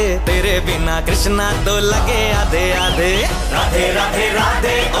राधे, तेरे बिना कृष्णा तो लगे आधे आधे। राधे राधे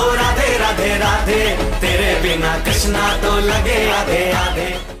राधे ओ राधे राधे राधे, तेरे बिना कृष्णा तो लगे आधे आधे।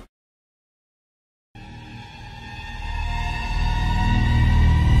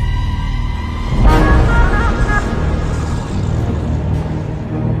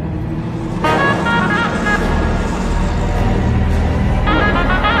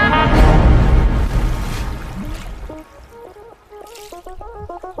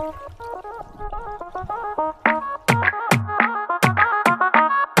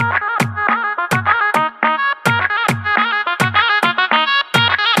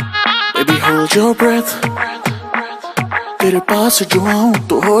 Hold your breath, तेरे पास जो आऊं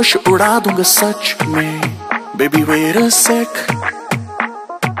तो होश उड़ा दूंगा सच में। Baby wait a sec,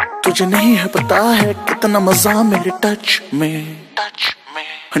 तुझे नहीं है पता है कितना मजा मेरे टच में।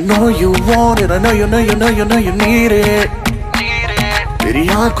 I know you want it, I know you need it। तेरी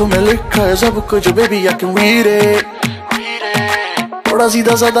आंखों में लिखा है सब कुछ baby I can read it। थोड़ा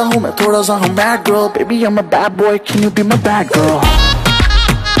सीधा साधा हूँ मैं, थोड़ा सा हूँ bad girl, baby I'm a bad boy, can you be my bad girl?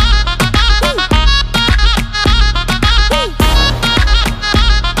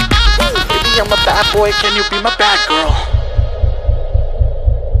 I'm a bad boy, can you be my bad girl?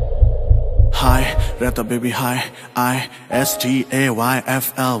 Hi, रहता baby hi, I-S-T-A-Y-F-L-Y,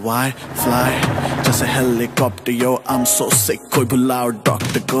 fly जैसे helicopter yo, I'm so sick कोई बुलाओ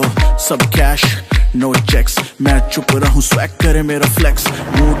doctor को। सब cash, no checks, मैं चुप रहूं swag करे मेरा flex।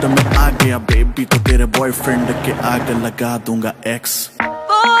 मूड में आ गया baby तो तेरे boyfriend के आगे लगा दूंगा X।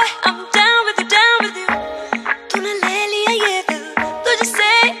 Boy, I'm down with you, तूने ले लिया ये दिल,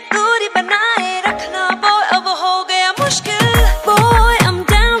 तुझसे दूरी बनाए रखना boy अब हो गया मुश्किल। Boy, I'm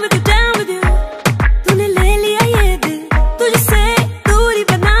down with you, तूने ले लिया ये दिल, तुझसे दूरी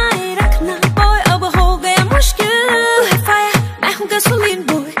बनाए रखना boy अब हो गया मुश्किल। तू है fire, मैं हूँ gasoline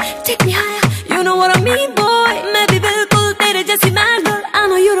boy, take me higher, you know what I mean boy। मैं भी बिल्कुल तेरे जैसी mad girl, I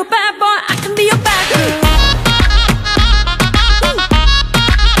know you're a bad boy, I can be your bad girl।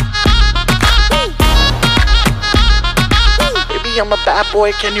 I'm a bad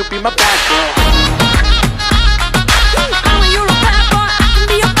boy, can you be my bad girl? I know you're a bad boy, I can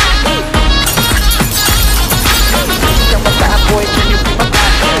be your bad girl। I'm a bad boy, can you be my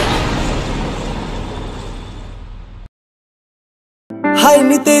bad girl? हाय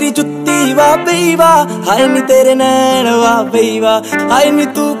नी तेरी जुत्ती वाह बई वाह, हाय नी तेरे नैन वाह बई वाह, हाय नी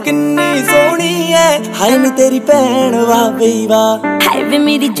तू किन्नी सोहनी है, हाय नी तेरी भैन वाह बई वाह। हाय वे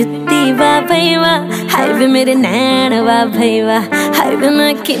मेरी जुत्ती वाह भई वाह, हाय वे मेरे नैन वाह भई वाह, हाय वे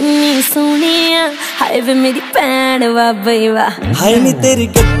मैं किन्नी सोहनी आ, हाय वे मेरी भैन वाह भई वाह। हाय नी तेरी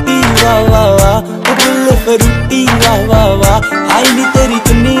गट्टी वाह वाह वाह, फुल फरूटी वाह वाह वाह, हाय नी तेरी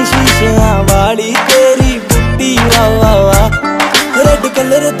चुन्नी शीशियां वाली तेरी बुट्टी वाह वाह वाह। रेड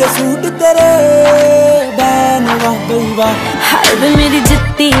कलर दे सूट तेरे बैन वाह बई वाह। हाय वे मेरी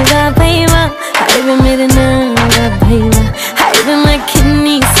जुत्ती वाह भई वाह, हाय वे मेरे नाम वाह भई वाह, हाय वे मैं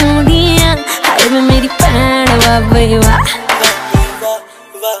किन्नी सोहनी आ, हाय वे मेरी भैन वाह भई वाह।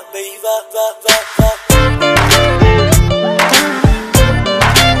 वाह बई वाह वाह वाह वाह।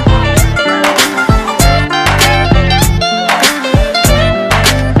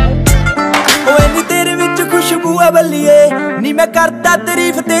 बल्लिए नी मैं करता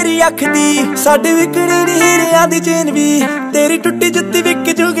तारीफ तेरी अख दी, साडी विकणी नी हीरियां दी चेन भी, तेरी टुट्टी जुत्ती विक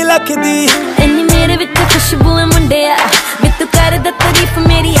जूगी लख दी। इन्नी मेरे विच खुशबू है मुंडिया, वे तू करदा तारीफ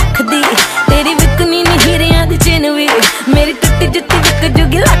मेरी अख दी, तेरी विकणी नी हीरियां दी चेन भी, मेरी टुट्टी जुत्ती विक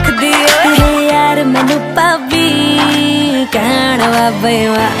जूगी लख दी। हे यार मैनू भाभी कहण वाह बई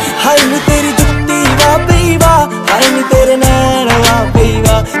वाह। हाय नी तेरी जुत्ती वाह बई वाह, हाय नी तेरे नैन वाह बई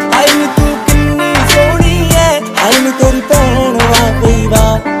वाह, हाय नी तू किन्नी सोहनी है, हाय नी तेरी भैन वाह बई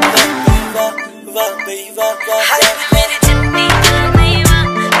वाह। वाह बई वाह वाह। हाय वे मेरी जुत्ती वाह बई वाह,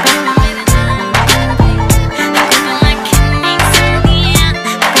 हाय वे मेरे नाम वाह बई वाह, हाय वे मैं किन्नी सोहनी आ,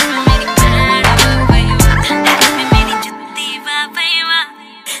 हाय वे मेरी भैन वाह बई वाह, हाय वे मेरी जुत्ती वाह बई वाह।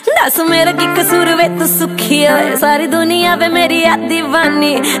 दस मेरा की कसूर वे तू सुखी होए, सारी दुनिया वे मेरी आ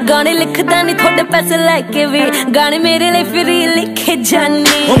दीवानी, गाने लिखदा नी थोड़े पैसे लेके भी, गाने मेरे लिए फ्री लिखे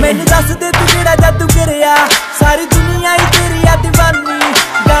जानी। ओ मैनू दस दे तू जेड़ा जादू करिया, सारी दुनिया ही तेरी आ दीवानी,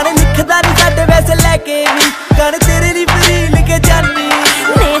 गाने लिखदा नी साडे पैसे लेके भी, गाने तेरे लिए फ्री लिखे जानी।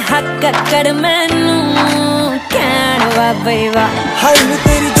 ने हक कर मैनू कहण वाह बई वाह। हाय नी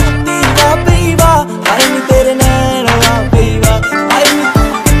तेरी जुत्ती वाह बई वाह, हाय नी तेरे नैन वाह बई वाह, हाय नी तू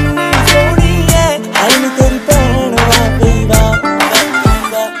किन्नी सोहनी है, हाय नी तेरी भैन वाह बई वाह।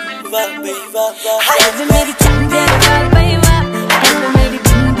 वाह बई वाह वाह। हाय वे मेरी चांदर वाह बई वाह, हाय वे मेरी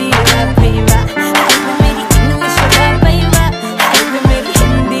बिंदी वाह बई वाह, हाय वे मेरी इंग्लिश वाह बई वाह, हाय वे मेरी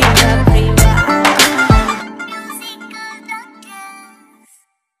हिंदी वाह बई वाह।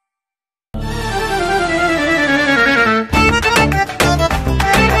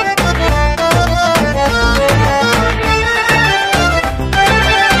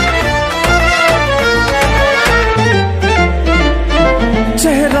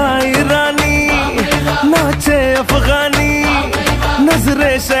 चेहरा ईरानी नाचे अफगानी,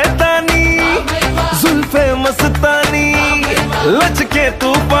 नजरे शैतानी जुल्फे मस्तानी, लचके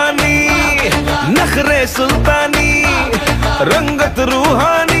तूफानी नखरे सुल्तानी, रंगत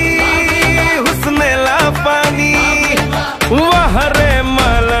रूहानी हुस्ने लाफानी, वाह रे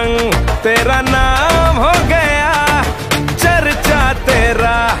मलंग तेरा नाम हो गया, चर्चा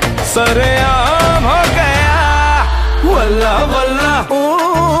तेरा सरेआम हो गया। वल्ला वल्ला ओ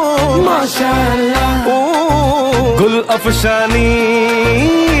माशाअल्लाह ओ गुल अफशानी,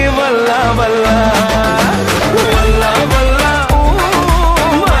 वल्ला वल्ला वल्ला वल्ला ओ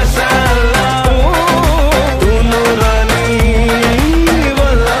माशाअल्लाह ओ तू नूरानी,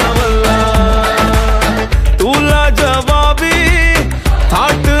 वल्ला वल्ला तू लाजवाबी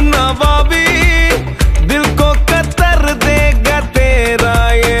थाट नवाबी, दिल को कतर देगा तेरा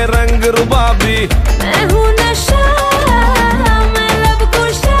ये रंग रुबाबी। मैं हूँ नशा मैं लब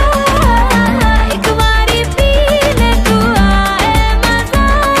कुशा, एक बारी पीने को आए मजा।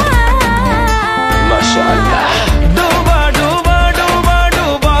 माशाअल्लाह। डूबा डूबा डूबा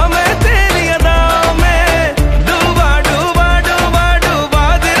डूबा मैं तेरी अदाओं में, डूबा डूबा डूबा डूबा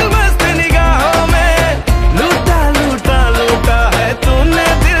दिल मस्त निगाहों में, लूटा लूटा लूटा है तूने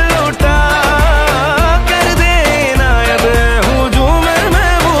दिल लूटा, कर दे इनायत हुजूम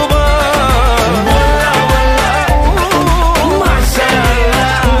महबूबा। वल्ला वल्ला ओ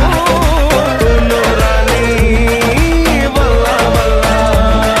माशाअल्लाह ओ तू नूरानी, वल्ला वल्ला।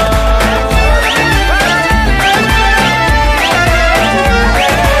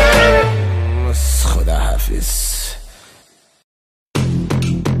 खुदा हाफिज।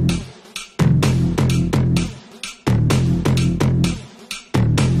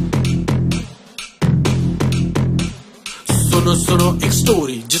 सुनो सुनो एक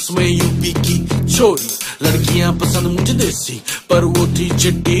स्टोरी जिसमें यूपी की छोरी, लड़कियां पसंद मुझे देसी पर वो थी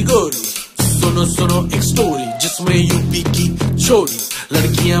चिट्टी गोरी। सुनो सुनो एक स्टोरी जिसमें यूपी की छोरी,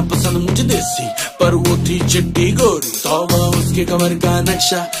 लड़कियां पसंद मुझे देसी पर वो थी चिट्टी गोरी। तौबा उसके कमर का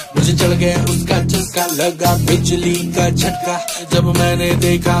नक्शा, मुझे चढ़ गया उसका चस्का, लगा बिजली का झटका जब मैंने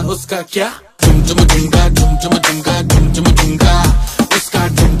देखा उसका क्या झुम झुम झुमका झुम झुम झुमका झुम झुम झुमका, उसका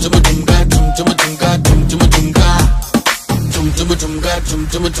झुम झुम झुमका झुम झुम झुमका झुम झुम झुमका, झुम झुम झुमका झुम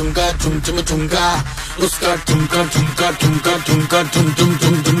झुम झुमका झुम झुम झुमका, उसका झुमका झुमका झुमका झुमका झुम झुम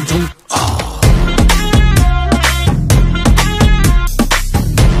झुम झुम झुम।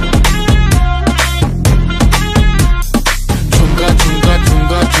 झुमका झुमका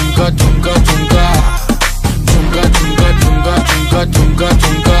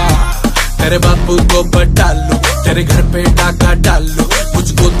तेरे बापू को बटा लूं, तेरे घर पे डाका डालू,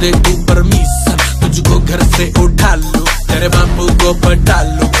 मुझको दे तू परमिशन, तुझको घर से उठा लूं। तेरे बापू को बटा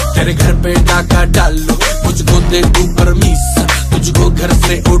लूं, तेरे घर पे डाका डालू, मुझको दे तू परमिशन, तुझको घर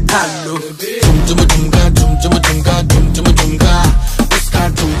से उठा लूं। झुम झुम झुमका झुम झुम झुमका झुम झुम झुमका, उसका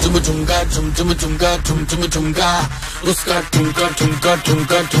झुम झुम झुमका झुम झुम झुमका झुम झुम झुमका, उसका ठुमका ठुमका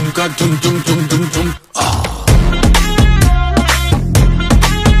ठुमका ठुमका झुम झुम झुम झुम झुम।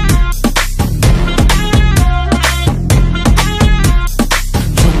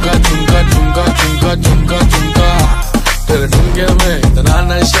 झुमका झुमका तेरे ठुमके में इतना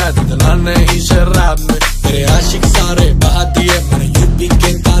नशा इतना नहीं शराब में, तेरे आशिक सारे बहा दिए मैंने यूपी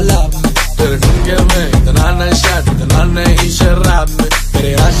के तालाब में। तेरे ठुमके में इतना नशा इतना नहीं शराब में,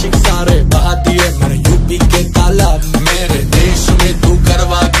 तेरे आशिक सारे बहा दिए मैंने यूपी के तालाब में। मेरे देश में तू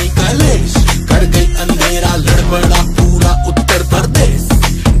करवागी कलेश, कर गई अंधेरा लड़ पड़ा पूरा उत्तर प्रदेश,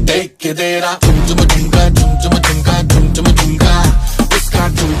 देख के तेरा झुम झुम झुमका झुम झुम झुमका झुम झुम झुमका, उसका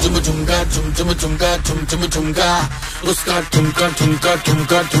झुम झुम झुमका झुम झुम झुमका झुम झुम झुमका, उसका ठुमका ठुमका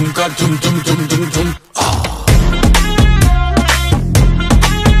ठुमका ठुमका झुम झुम झुम झुम झुम।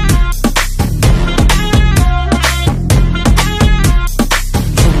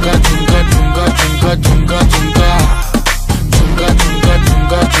 झुमका झुमका झुमका झुमका झुमका झुमका, झुमका झुमका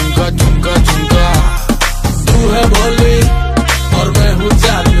झुमका झुमका झुमका झुमका। तू है भोली और मैं हूँ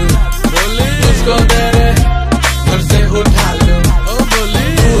चालू, मुझको तेरे घर से उठा लो।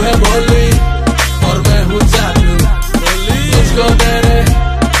 तू है भोली और मैं हूँ चालू, मुझको तेरे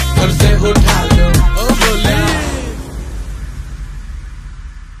घर से उठा लो। ओ भोली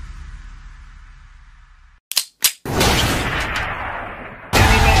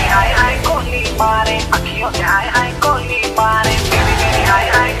हाय हाय कोली मारे अखियों से, हाय हाय कोली मारे मेरी मेरी, हाय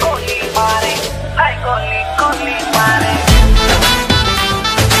हाय कोली मारे, हाय कोली कोली मारे।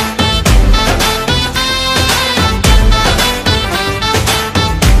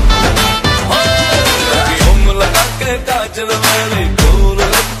 लगा के काजल मेरी दूर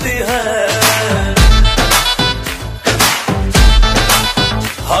लगती है,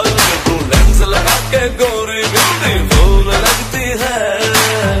 हर तू लेंस लगा के गोरी बिल्ली फूल लगती है।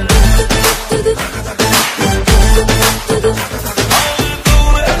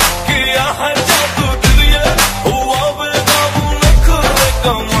 तूने किया है जादू दिलिया, हुआ बेकाबू नखरे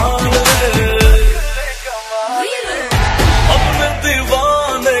कमाल रे। अपने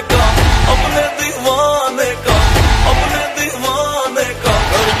दीवाने का, अपने दीवाने का, अपने दीवाने का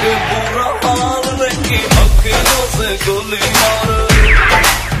करके बुरा हाल की अखियों से गोली मारे,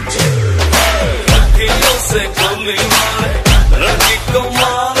 अखियों से गोली मारे, लड़की को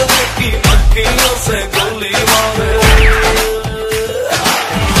मारने की अखियों से गोली मारे।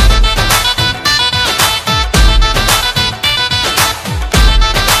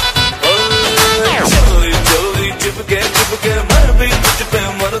 चोरी चोरी चिपके चिपके मैं भी तुझ पे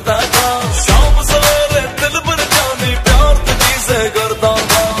मरता था, शाम सवेरे दिल पर जानी प्यार तुझी से करता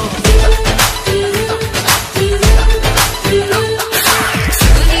था।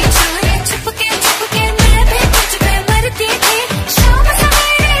 चोरी चोरी छुपके छुपके मैं भी तुझ पे मरती थी, शाम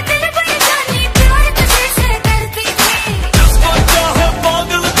सवेरे दिल पर जानी प्यार तुझे से करती थी। जिसको चाहे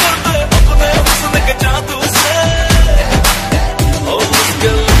पागल कर दे अपने हुस्न के जादू से, ओ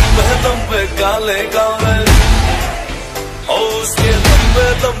उसके लंबे लंबे काले काले, ओ उसके लंबे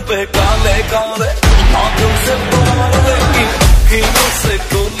लंबे काले काले हाथों से मारने की अखियों से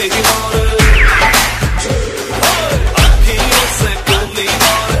गोली मारे, अखियों से गोली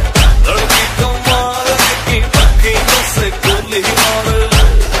मारे, लड़की को मारने की अखियों से गोली मारे।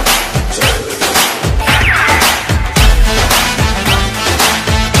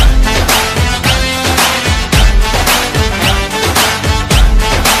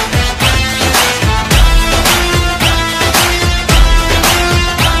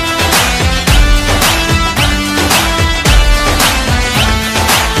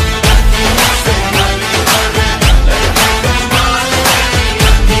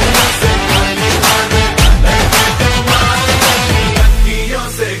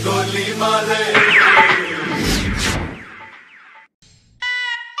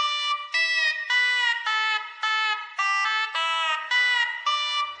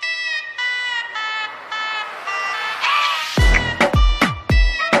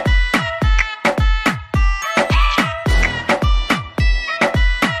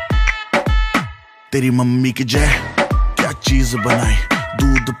 तेरी मम्मी की जय क्या चीज बनाई,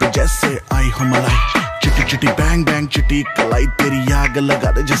 दूध पे जैसे आई हो मलाई, चिटी चिटी बैंग बैंग चिटी कलाई, तेरी आग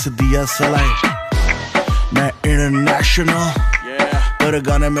लगा दे जैसे दिया सलाई। मैं इंटरनेशनल पर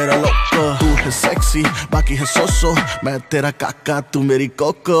गाने मेरा लोको। तू है सेक्सी बाकी है सोसो, मैं तेरा काका तू मेरी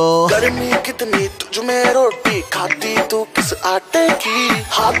कोको। गर्मी कितनी तुझ में रोटी खाती तू किस आटे की,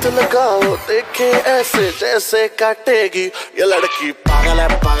 हाथ लगाओ देखे ऐसे जैसे काटेगी। ये लड़की पागल है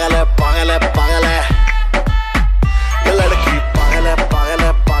पागल है पागल है पागल है, ये लड़की पागल है पागल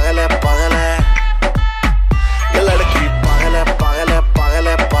है पागल है पागल है, ये लड़की पागल है पागल है पागल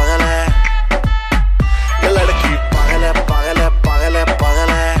है पागल है, ये लड़की पागल है पागल है पागल है पागल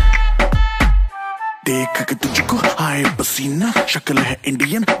है। देख के तुझको आए पसीना, शक्ल है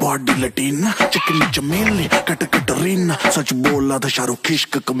इंडियन बॉडी लटीना, चिकनी चमेली कट कटरीना, सच बोला था शाहरुख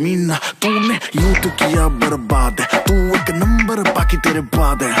इश्क कमीना। तूने यूं तो किया बर्बाद है, तू एक नंबर बाकी तेरे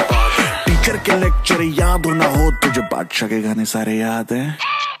बाद है। टीचर के लेक्चर याद हो ना हो तुझे, बादशाह के गाने सारे याद है।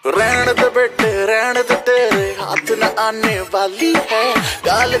 रहने दे बेटे रहने दे, तेरे हाथ न आने वाली है,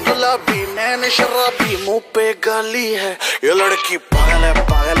 गाल गुलाबी नैन शराबी मुंह पे गाली है। ये लड़की पागल है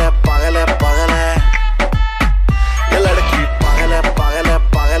पागल है पागल है पागल है, ये लड़की पागल है पागल है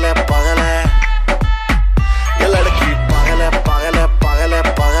पागल है पागल है, ये लड़की पागल है पागल है पागल है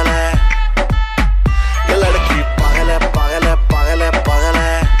पागल है, ये लड़की पागल है पागल है पागल है पागल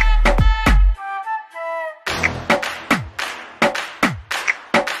है।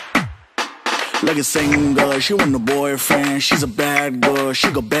 Like a singer, she want a boyfriend. She's a bad girl,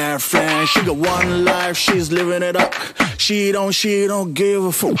 she got bad friends. She got one life, she's living it up. She don't give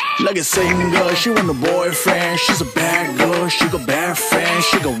a fuck. Like a singer, she want a boyfriend. She's a bad girl, she got bad friends.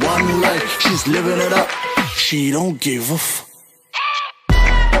 She got one life, she's living it up. She don't give a fuck.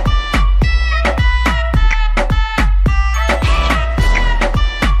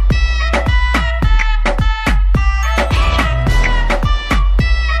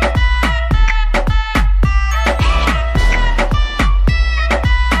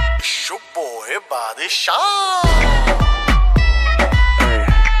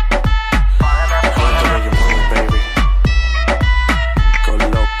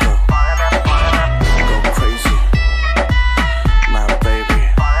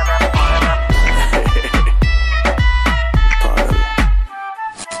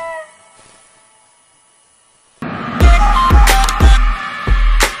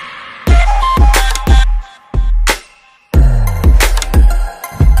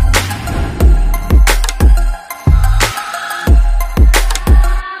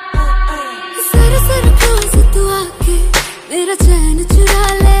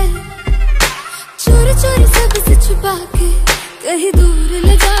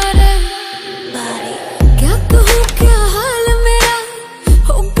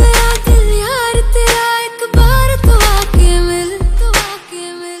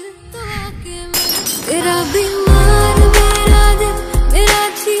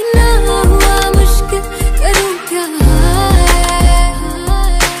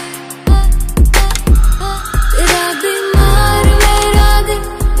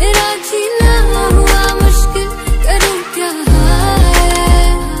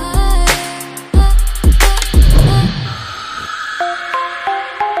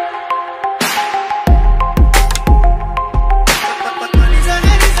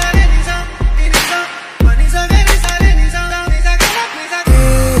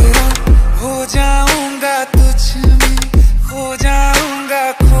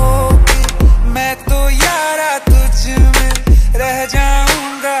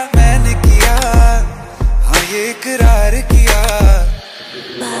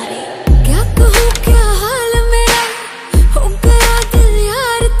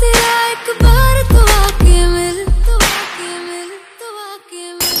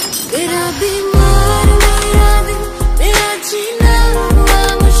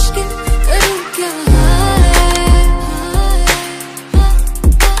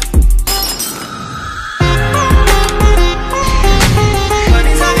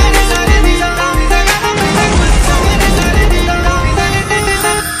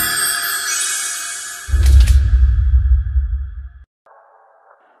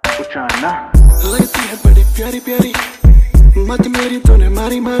 लगती है बड़ी प्यारी प्यारी, मत मेरी तूने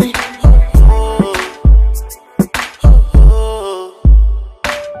मारी मारी।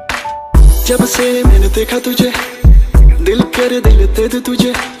 जब से मैंने देखा तुझे, दिल कर दिल दे दे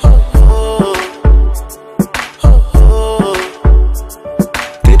तुझे।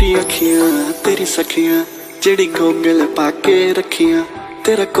 तेरी अखियां तेरी सखियां, जेड़ी गोगल पाके रखियां।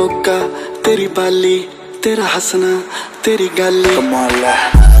 तेरा कोका तेरी बाली, तेरा हंसना तेरी गाली। कमाल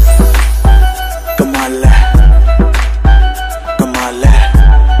है कमाल है कमाल है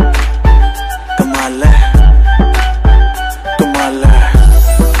कमाल है कमाल है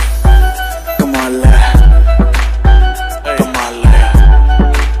कमाल है कमाल है।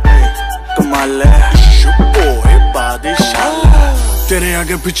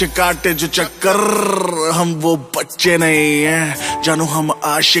 पीछे काटे जो चक्कर, हम वो बच्चे नहीं हैं जानू, हम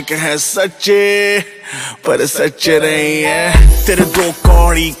आशिक हैं सच्चे पर सच्चे नहीं हैं। तेरे दो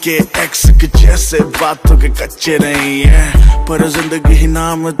कौड़ी के एक्स के जैसे बातों के कच्चे नहीं हैं, पर जिंदगी ही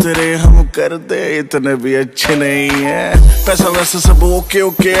नाम तेरे हम कर दे इतने भी अच्छे नहीं हैं। पैसा वैसे सब ओके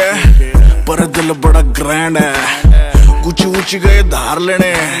ओके है, पर दिल बड़ा ग्रैंड है। ऊंची ऊंची गए धार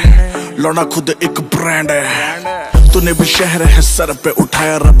लेने, लौना खुद एक ब्रांड है। तूने भी शहर है सर पे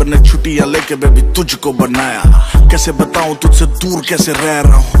उठाया, रब ने छुट्टियां लेके बेबी तुझको बनाया। कैसे बताऊं तुझसे दूर कैसे रह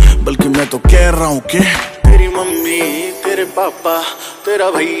रहा हूँ, बल्कि मैं तो कह रहा हूँ कि तेरी मम्मी, तेरे पापा, तेरा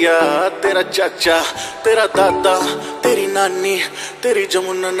भैया, तेरा चाचा, तेरा दादा, तेरी नानी, तेरी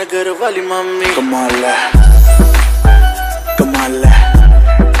जमुना नगर वाली मम्मी। कमाल है, कमाल है,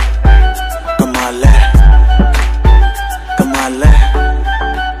 कमाल है, कमाल है,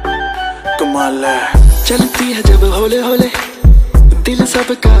 कमाल है। चलती है जब होले होले, दिल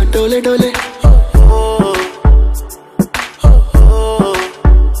सबका डोले डोले।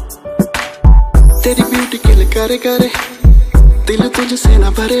 तेरी ब्यूटी किल करे करे, दिल तुझसे ना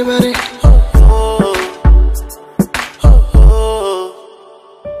भरे भरे।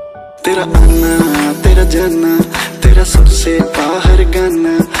 तेरा आना, तेरा जाना, तेरा सबसे बाहर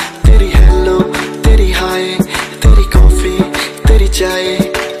गाना। तेरी हेलो, तेरी हाय, तेरी कॉफी, तेरी चाय,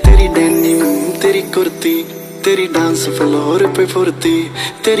 तेरी डेनिम, तेरी कुर्ती, तेरी डांस फ्लोर पे फुर्ती।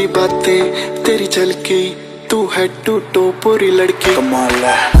 तेरी बातें, तेरी झलकी, तू है टू टो पूरी लड़की। कमाल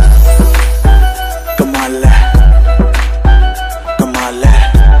है, कमाल है, कमाल है,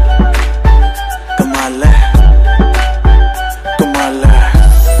 कमाल है, कमाल है,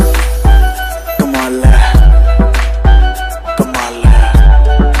 कमाल है, कमाल है,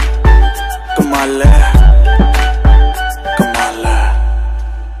 कमाल है, कमाल है।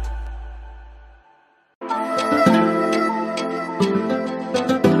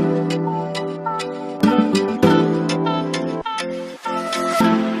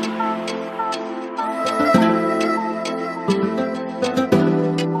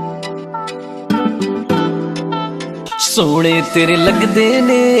 सोने तेरे लगदे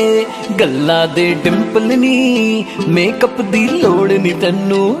ने गल्लां दे डिंपल नी, मेकअप दी लोड़ नी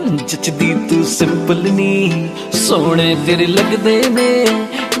तैनू, जचदी तू सिंपल नी। सोने तेरे लगदे ने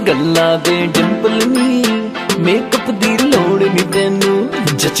गल्लां दे डिंपल नी, मेकअप दी लोड़ नी तैनू,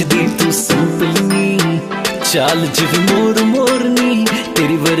 जचदी तू सिंपल नी। चाल जिव मोर मोर नी,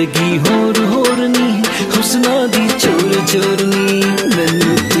 तेरी वर्गी होर होर नी, हुस्ना दी चोर चोर नी।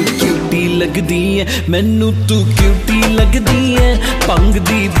 मैनू तू क्यूटी लगदी है, मैनू तू क्यूटी लगदी है, भंग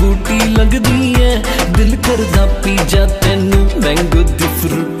दी बूटी लगदी है। दिल करदा पी जा तैनू, मैंगो दी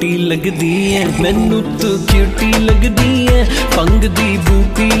फ्रूटी लगदी है। मैनू तू क्यूटी लगदी है, भंग दी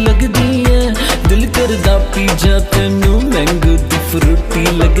बूटी लगदी है। दिल करदा पी जा तैनू, मैंगो दी फ्रूटी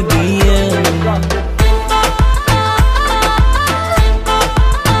लगदी है।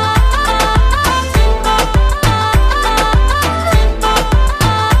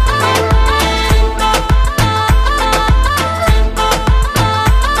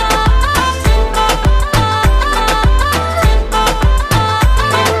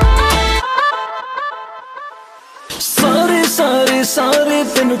 सारे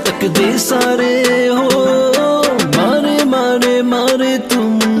तेनू तकदे सारे हो, मारे मारे मारे तू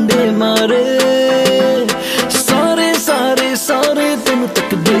मुंडे मारे। सारे सारे सारे तेनू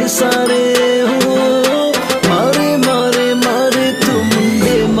तकदे सारे हो, मारे मारे मारे तू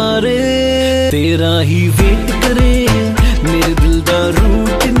मुंडे मारे। तेरा ही वेट करे मेरे दिल दा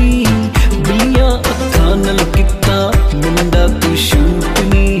रूट नी, बिलियां अखां नाल किता मुंडा तू शूट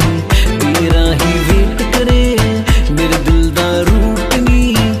नी। तेरा ही वेट करे मेरे दिल दा रूट नी,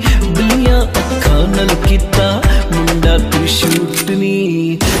 बिलियां अखां नाल किता मुंडा तू शूट नी।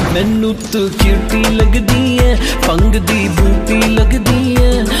 मैनू तू क्यूटी लगदी है, भंग दी बूटी लगदी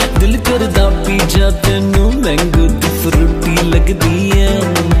है। दिल करदा पी जा तैनू, मैंगो दी फ्रूटी लगदी है।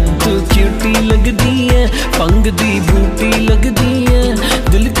 तू क्यूटी लगदी है, भंग दी बूटी लगदी है।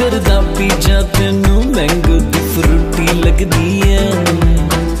 दिल करदा पी जा तैनू, मैंगो दी फ्रूटी लगदी है।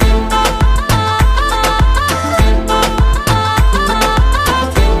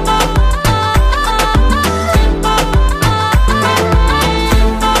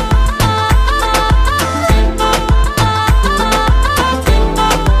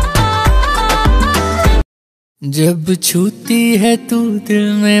 जब छूती है तू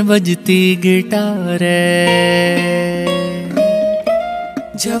दिल में बजती गिटार है,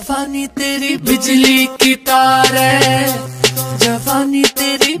 जवानी तेरी बिजली की तार है। जवानी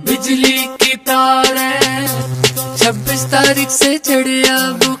तेरी बिजली की तार है, 26 तारीख से चढ़िया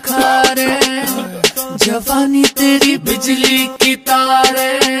बुखार है। जवानी तेरी बिजली की तार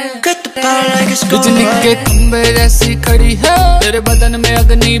है, बिजली के खंबे जैसी खड़ी है, तेरे बदन में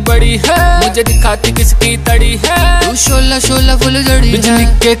अग्नि बड़ी है, मुझे दिखाती किसकी तड़ी है, तू शोला शोला फुलझड़ी है। बिजली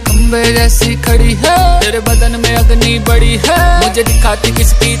के खंबे जैसी खड़ी है, तेरे बदन में अग्नि बड़ी है, मुझे दिखाती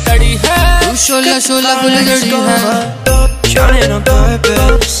किसकी तड़ी है, तू शोला शोला फुलझड़ी है। Shining on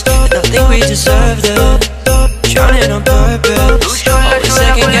purpose, and I think we deserve that. Shining on purpose, always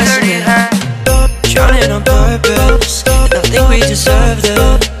second guessing it. Shining on purpose, and I think we deserve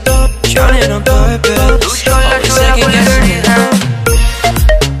that. Shining on purpose, always second guessing it.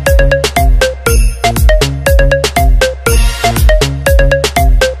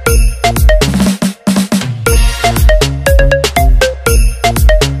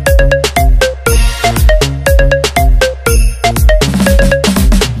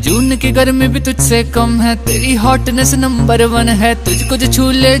 की गर्मी भी तुझसे कम है, तेरी hotness number 1 है, तुझको जो छू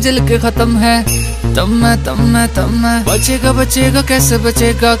ले जल के खत्म है, तम मैं बचेगा बचेगा कैसे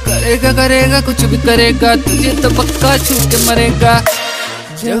बचेगा, करेगा करेगा कुछ भी करेगा, तुझे तो पक्का छू के मरेगा।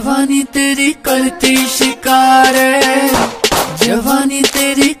 जवानी तेरी करती शिकार है, जवानी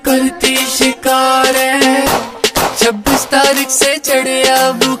तेरी करती शिकार है, 26 तारीख से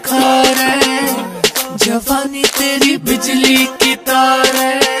चढ़िया बुखार है, जवानी तेरी बिजली की तार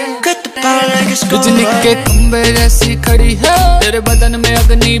है, बिजली के खंबे जैसी खड़ी है, तेरे बदन में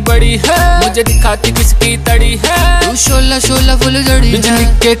अग्नि बड़ी है, मुझे दिखाती किसकी तड़ी है, तू शोला शोला फुलझड़ी है। बिजली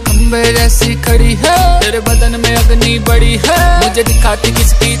के खंबे जैसी खड़ी है, तेरे बदन में अग्नि बड़ी है, मुझे दिखाती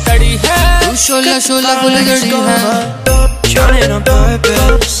किसकी तड़ी है, तू शोला शोला फुलझड़ी है। Shining on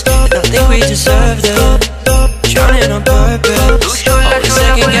purpose, and I think we deserve that. Shining on purpose, always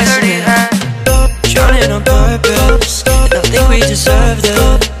second guessing it. Shining on purpose, and I think we deserve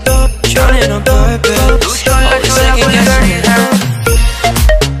that. Shining on purpose, always second guessing it.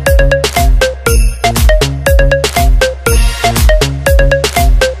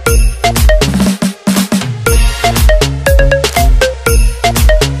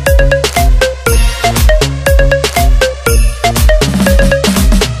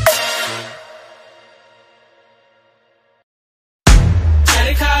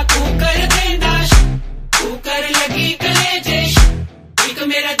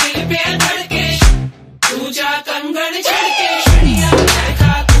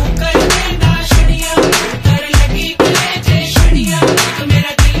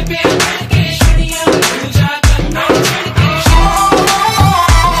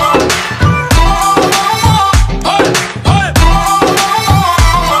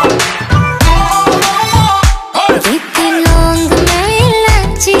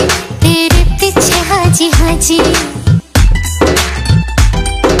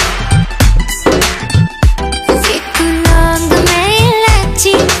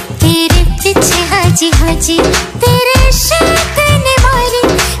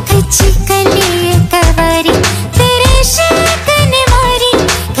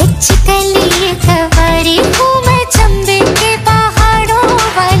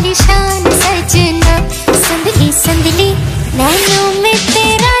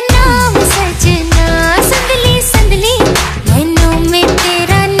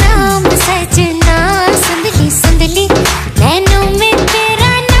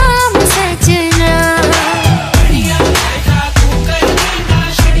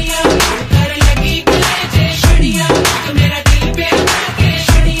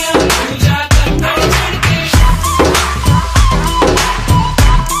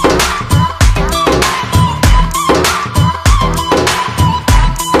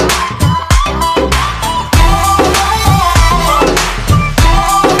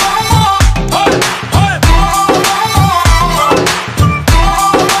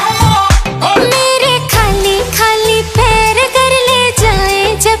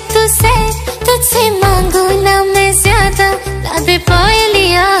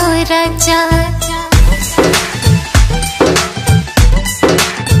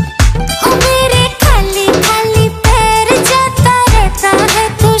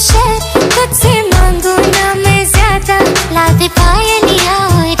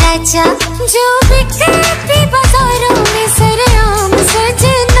 जा